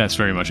 that's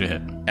very much a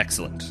hit.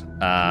 Excellent.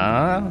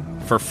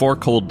 For 4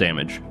 cold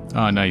damage.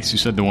 Ah, nice. You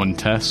said the one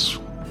Tess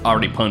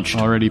Already punched.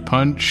 already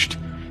punched.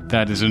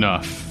 That is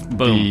enough.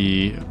 Boom.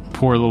 The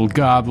poor little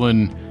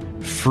goblin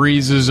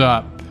freezes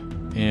up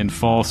and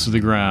falls to the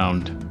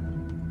ground.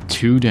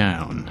 2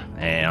 down.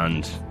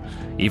 And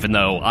even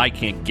though I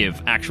can't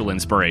give actual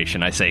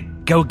inspiration, I say,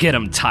 go get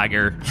him,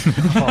 tiger.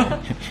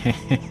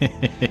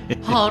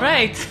 All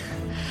right.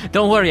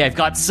 Don't worry, I've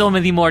got so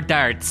many more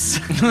darts.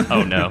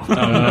 Oh, no. Oh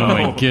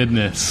my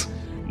goodness.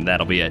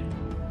 That'll be it.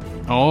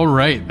 All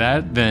right,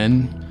 that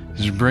then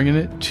is bringing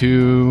it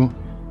to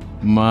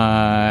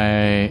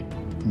my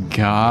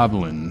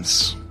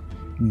goblins.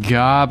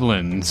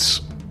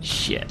 Goblins.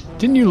 Shit.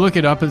 Didn't you look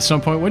it up at some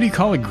point? What do you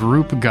call a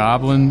group of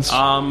goblins?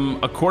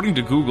 According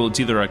to Google, it's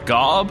either a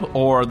gob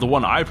or the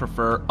one I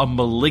prefer, a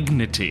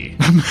malignity.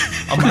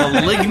 A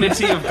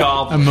malignity of a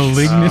goblins.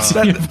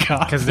 malignity of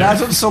goblins.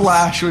 That's what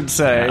Salash would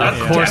say. That's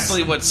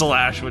definitely what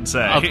Salash would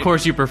say. Of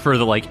course you prefer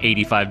the,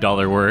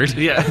 $85 word.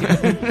 Yeah.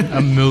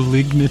 A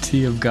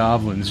malignity of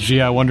goblins.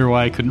 Gee, I wonder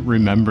why I couldn't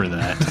remember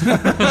that.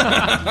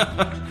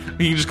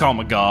 You can just call him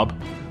a gob.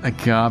 A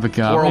gob.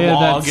 Or a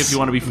log that's- if you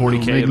want to be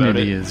 40K about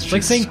malignity it. is It's like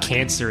just- saying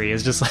cancery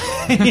is just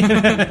like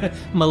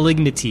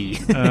malignity.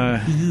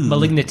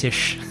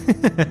 Malignitish.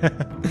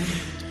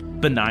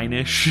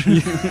 Benignish.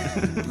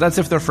 That's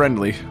if they're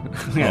friendly.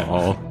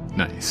 Oh,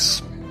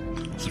 nice.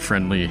 It's a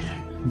friendly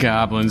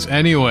goblins.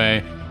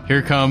 Anyway,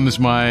 here comes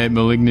my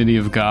malignity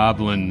of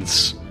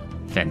goblins.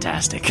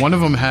 Fantastic. One of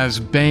them has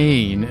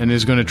Bane and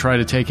is going to try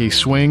to take a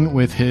swing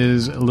with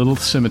his little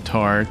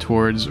scimitar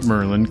towards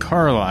Merlin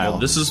Carlisle.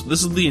 This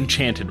is the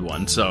enchanted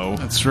one, so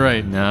That's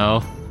right.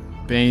 No.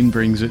 Bane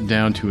brings it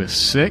down to a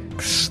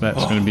 6.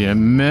 That's going to be a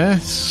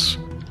miss.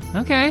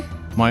 Okay.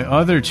 My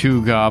other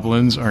 2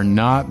 goblins are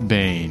not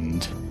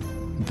baned.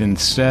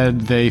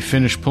 Instead, they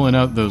finish pulling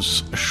out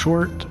those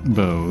short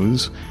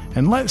bows,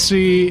 and let's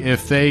see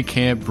if they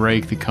can't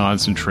break the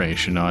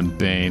concentration on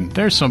Bane.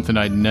 There's something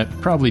I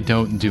probably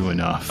don't do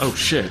enough. oh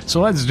shit. So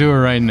let's do it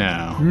right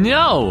now.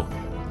 No.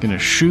 Gonna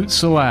shoot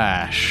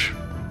Salash.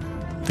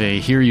 They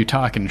hear you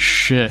talking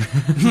shit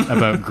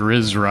about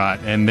Grizzrot,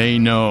 and they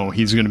know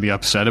he's gonna be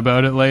upset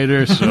about it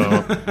later,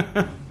 so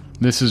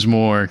this is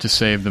more to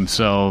save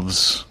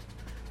themselves.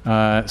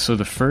 So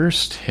the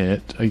first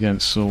hit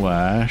against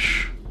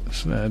Salash,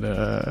 so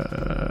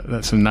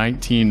that's a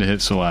 19 to hit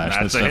Salash.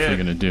 That's That's a definitely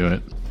hit. going to do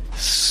it.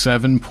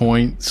 7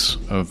 points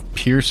of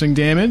piercing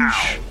damage.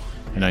 Ow.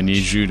 And I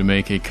need you to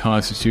make a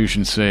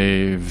Constitution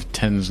save.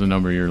 10's the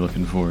number you're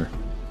looking for.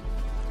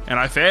 And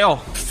I fail.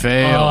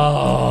 Fail.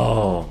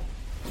 Oh.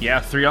 Yeah,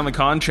 3 on the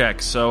con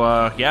check.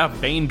 So,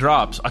 Bane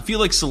drops. I feel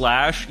like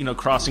Salash,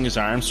 crossing his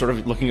arms, sort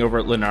of looking over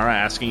at Lenara,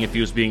 asking if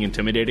he was being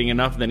intimidating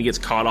enough. Then he gets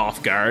caught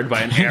off guard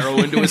by an arrow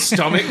into his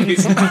stomach.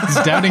 He's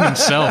doubting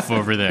himself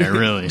over there,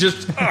 really.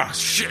 Just, oh,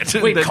 shit.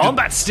 Wait, Then-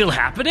 combat's still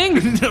happening?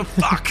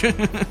 Fuck.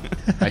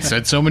 I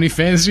said so many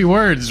fancy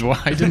words.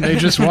 Why didn't they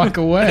just walk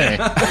away?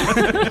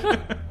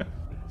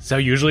 That's how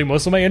usually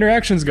most of my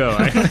interactions go.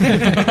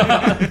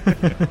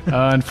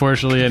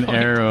 Unfortunately, an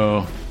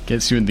arrow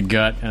Gets you in the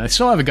gut. And I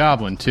still have a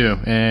goblin, too.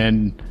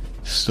 And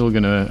still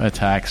going to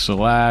attack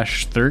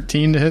Slash.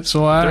 13 to hit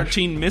Slash.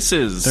 13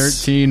 misses.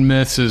 13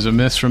 misses. A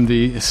miss from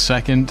the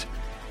second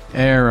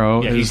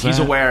arrow. Yeah, he's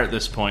aware at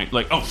this point.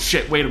 Like, oh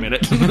shit, wait a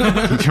minute.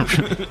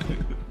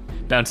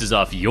 Bounces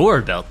off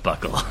your belt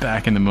buckle.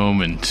 Back in the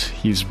moment.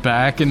 He's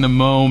back in the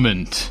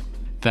moment.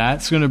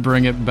 That's going to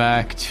bring it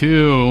back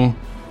to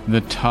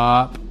the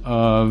top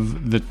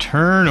of the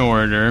turn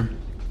order.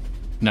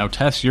 Now,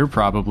 Tess, you're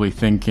probably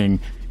thinking,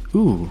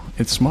 ooh,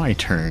 it's my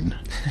turn.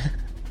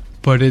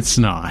 But it's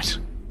not.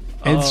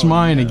 It's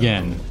mine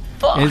again.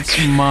 Fuck.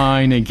 It's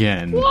mine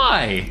again.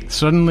 Why?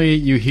 Suddenly,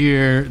 you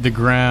hear the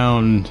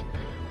ground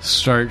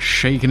start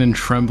shaking and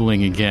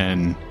trembling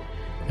again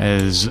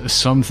as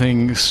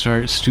something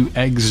starts to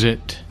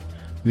exit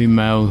the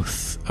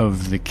mouth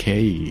of the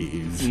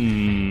cave.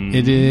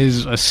 It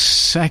is a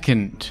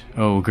second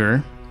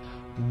ogre.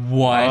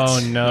 What? Oh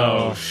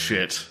no. Oh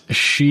shit.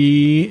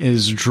 She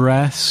is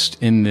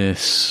dressed in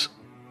this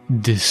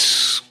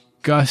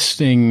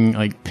disgusting,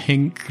 like,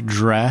 pink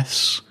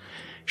dress.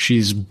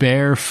 She's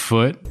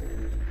barefoot,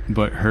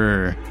 but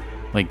her,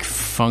 like,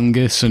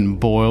 fungus and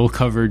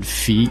boil-covered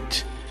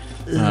feet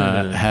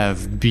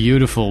have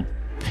beautiful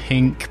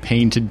pink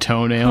painted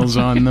toenails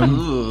on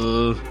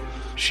them.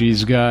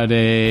 She's got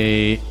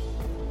a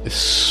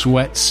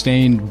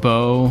sweat-stained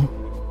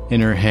bow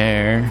in her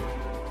hair,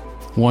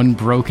 one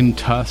broken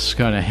tusk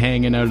kind of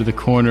hanging out of the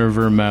corner of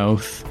her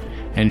mouth,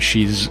 and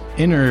she's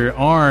in her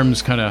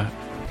arms, kind of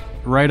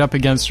right up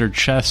against her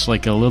chest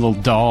like a little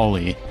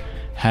dolly,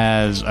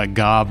 has a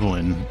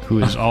goblin who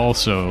is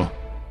also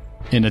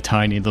in a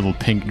tiny little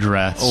pink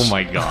dress. Oh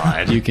my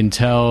god. You can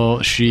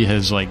tell she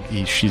has, like,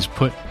 she's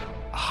put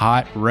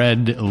hot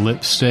red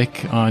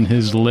lipstick on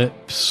his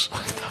lips.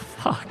 What the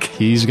fuck?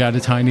 He's got a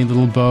tiny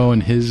little bow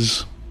and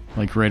his,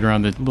 like, right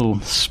around the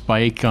little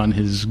spike on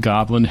his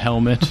goblin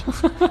helmet.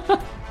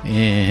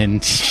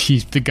 And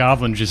the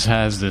goblin just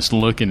has this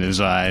look in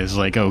his eyes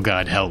like, oh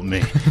God, help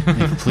me.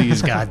 And,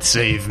 please, God,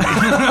 save me.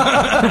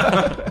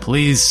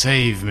 Please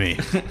save me.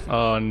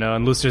 Oh no,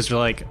 and Lucifer's are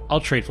like, I'll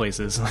trade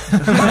places. Oh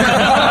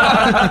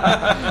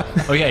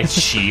yeah, is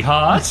she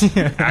hot?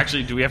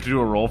 Actually, do we have to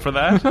do a roll for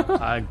that?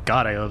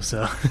 God, I hope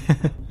so.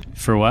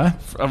 For what?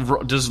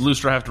 Does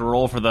Lustra have to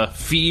roll for the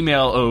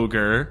female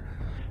ogre?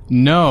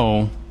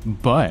 No,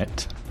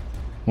 but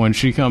when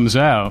she comes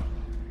out,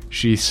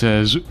 she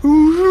says,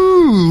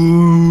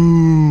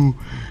 ooh,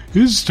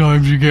 it's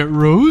time to get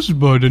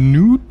Rosebud a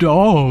new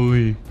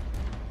dolly.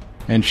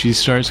 And she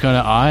starts kind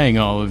of eyeing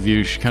all of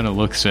you. She kind of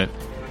looks at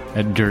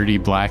dirty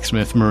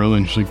blacksmith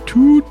Merlin. She's like,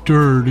 too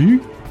dirty.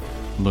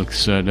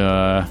 Looks at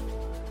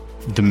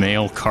the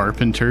male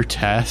carpenter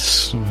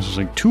Tess. She's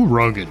like, too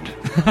rugged.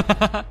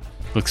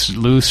 Looks at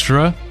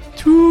Lustra,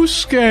 too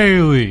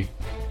scaly.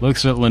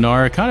 Looks at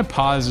Lenara, kind of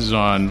pauses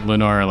on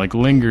Lenara, like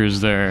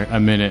lingers there a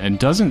minute and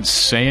doesn't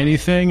say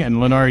anything. And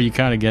Lenara, you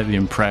kind of get the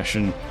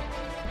impression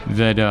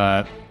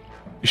that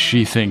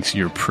she thinks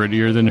you're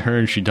prettier than her,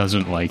 and she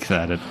doesn't like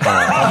that at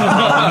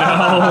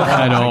all.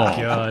 At all.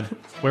 God,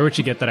 where would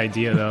she get that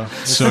idea though?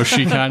 So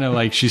she kind of,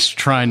 like, she's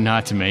trying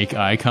not to make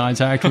eye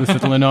contact with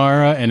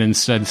Lenara and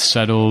instead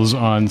settles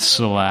on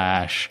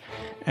Slash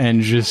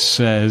and just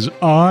says,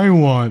 I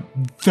want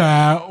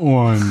that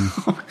one.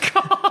 Oh,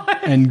 God.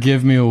 And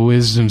give me a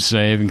wisdom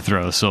saving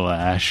throw,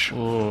 Slash.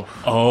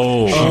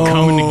 Oh. She's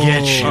coming to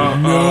get you.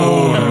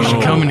 No.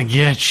 She's coming to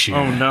get you.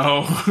 Oh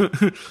no.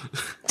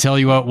 Tell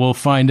you what, we'll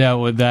find out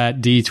what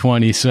that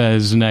D20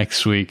 says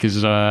next week,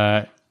 because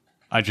I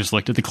just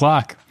looked at the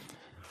clock.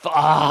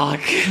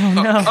 Fuck.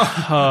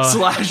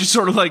 Slash is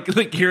sort of like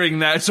hearing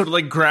that, sort of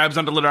like grabs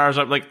onto Lenara's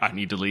arm, like, I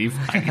need to leave.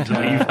 I need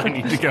to leave. I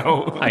need to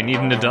go. I need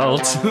an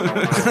adult.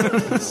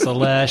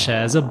 Slash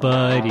has a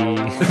buddy. Oh,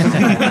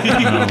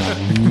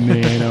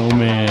 man, oh,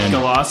 man.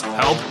 Galas,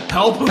 help.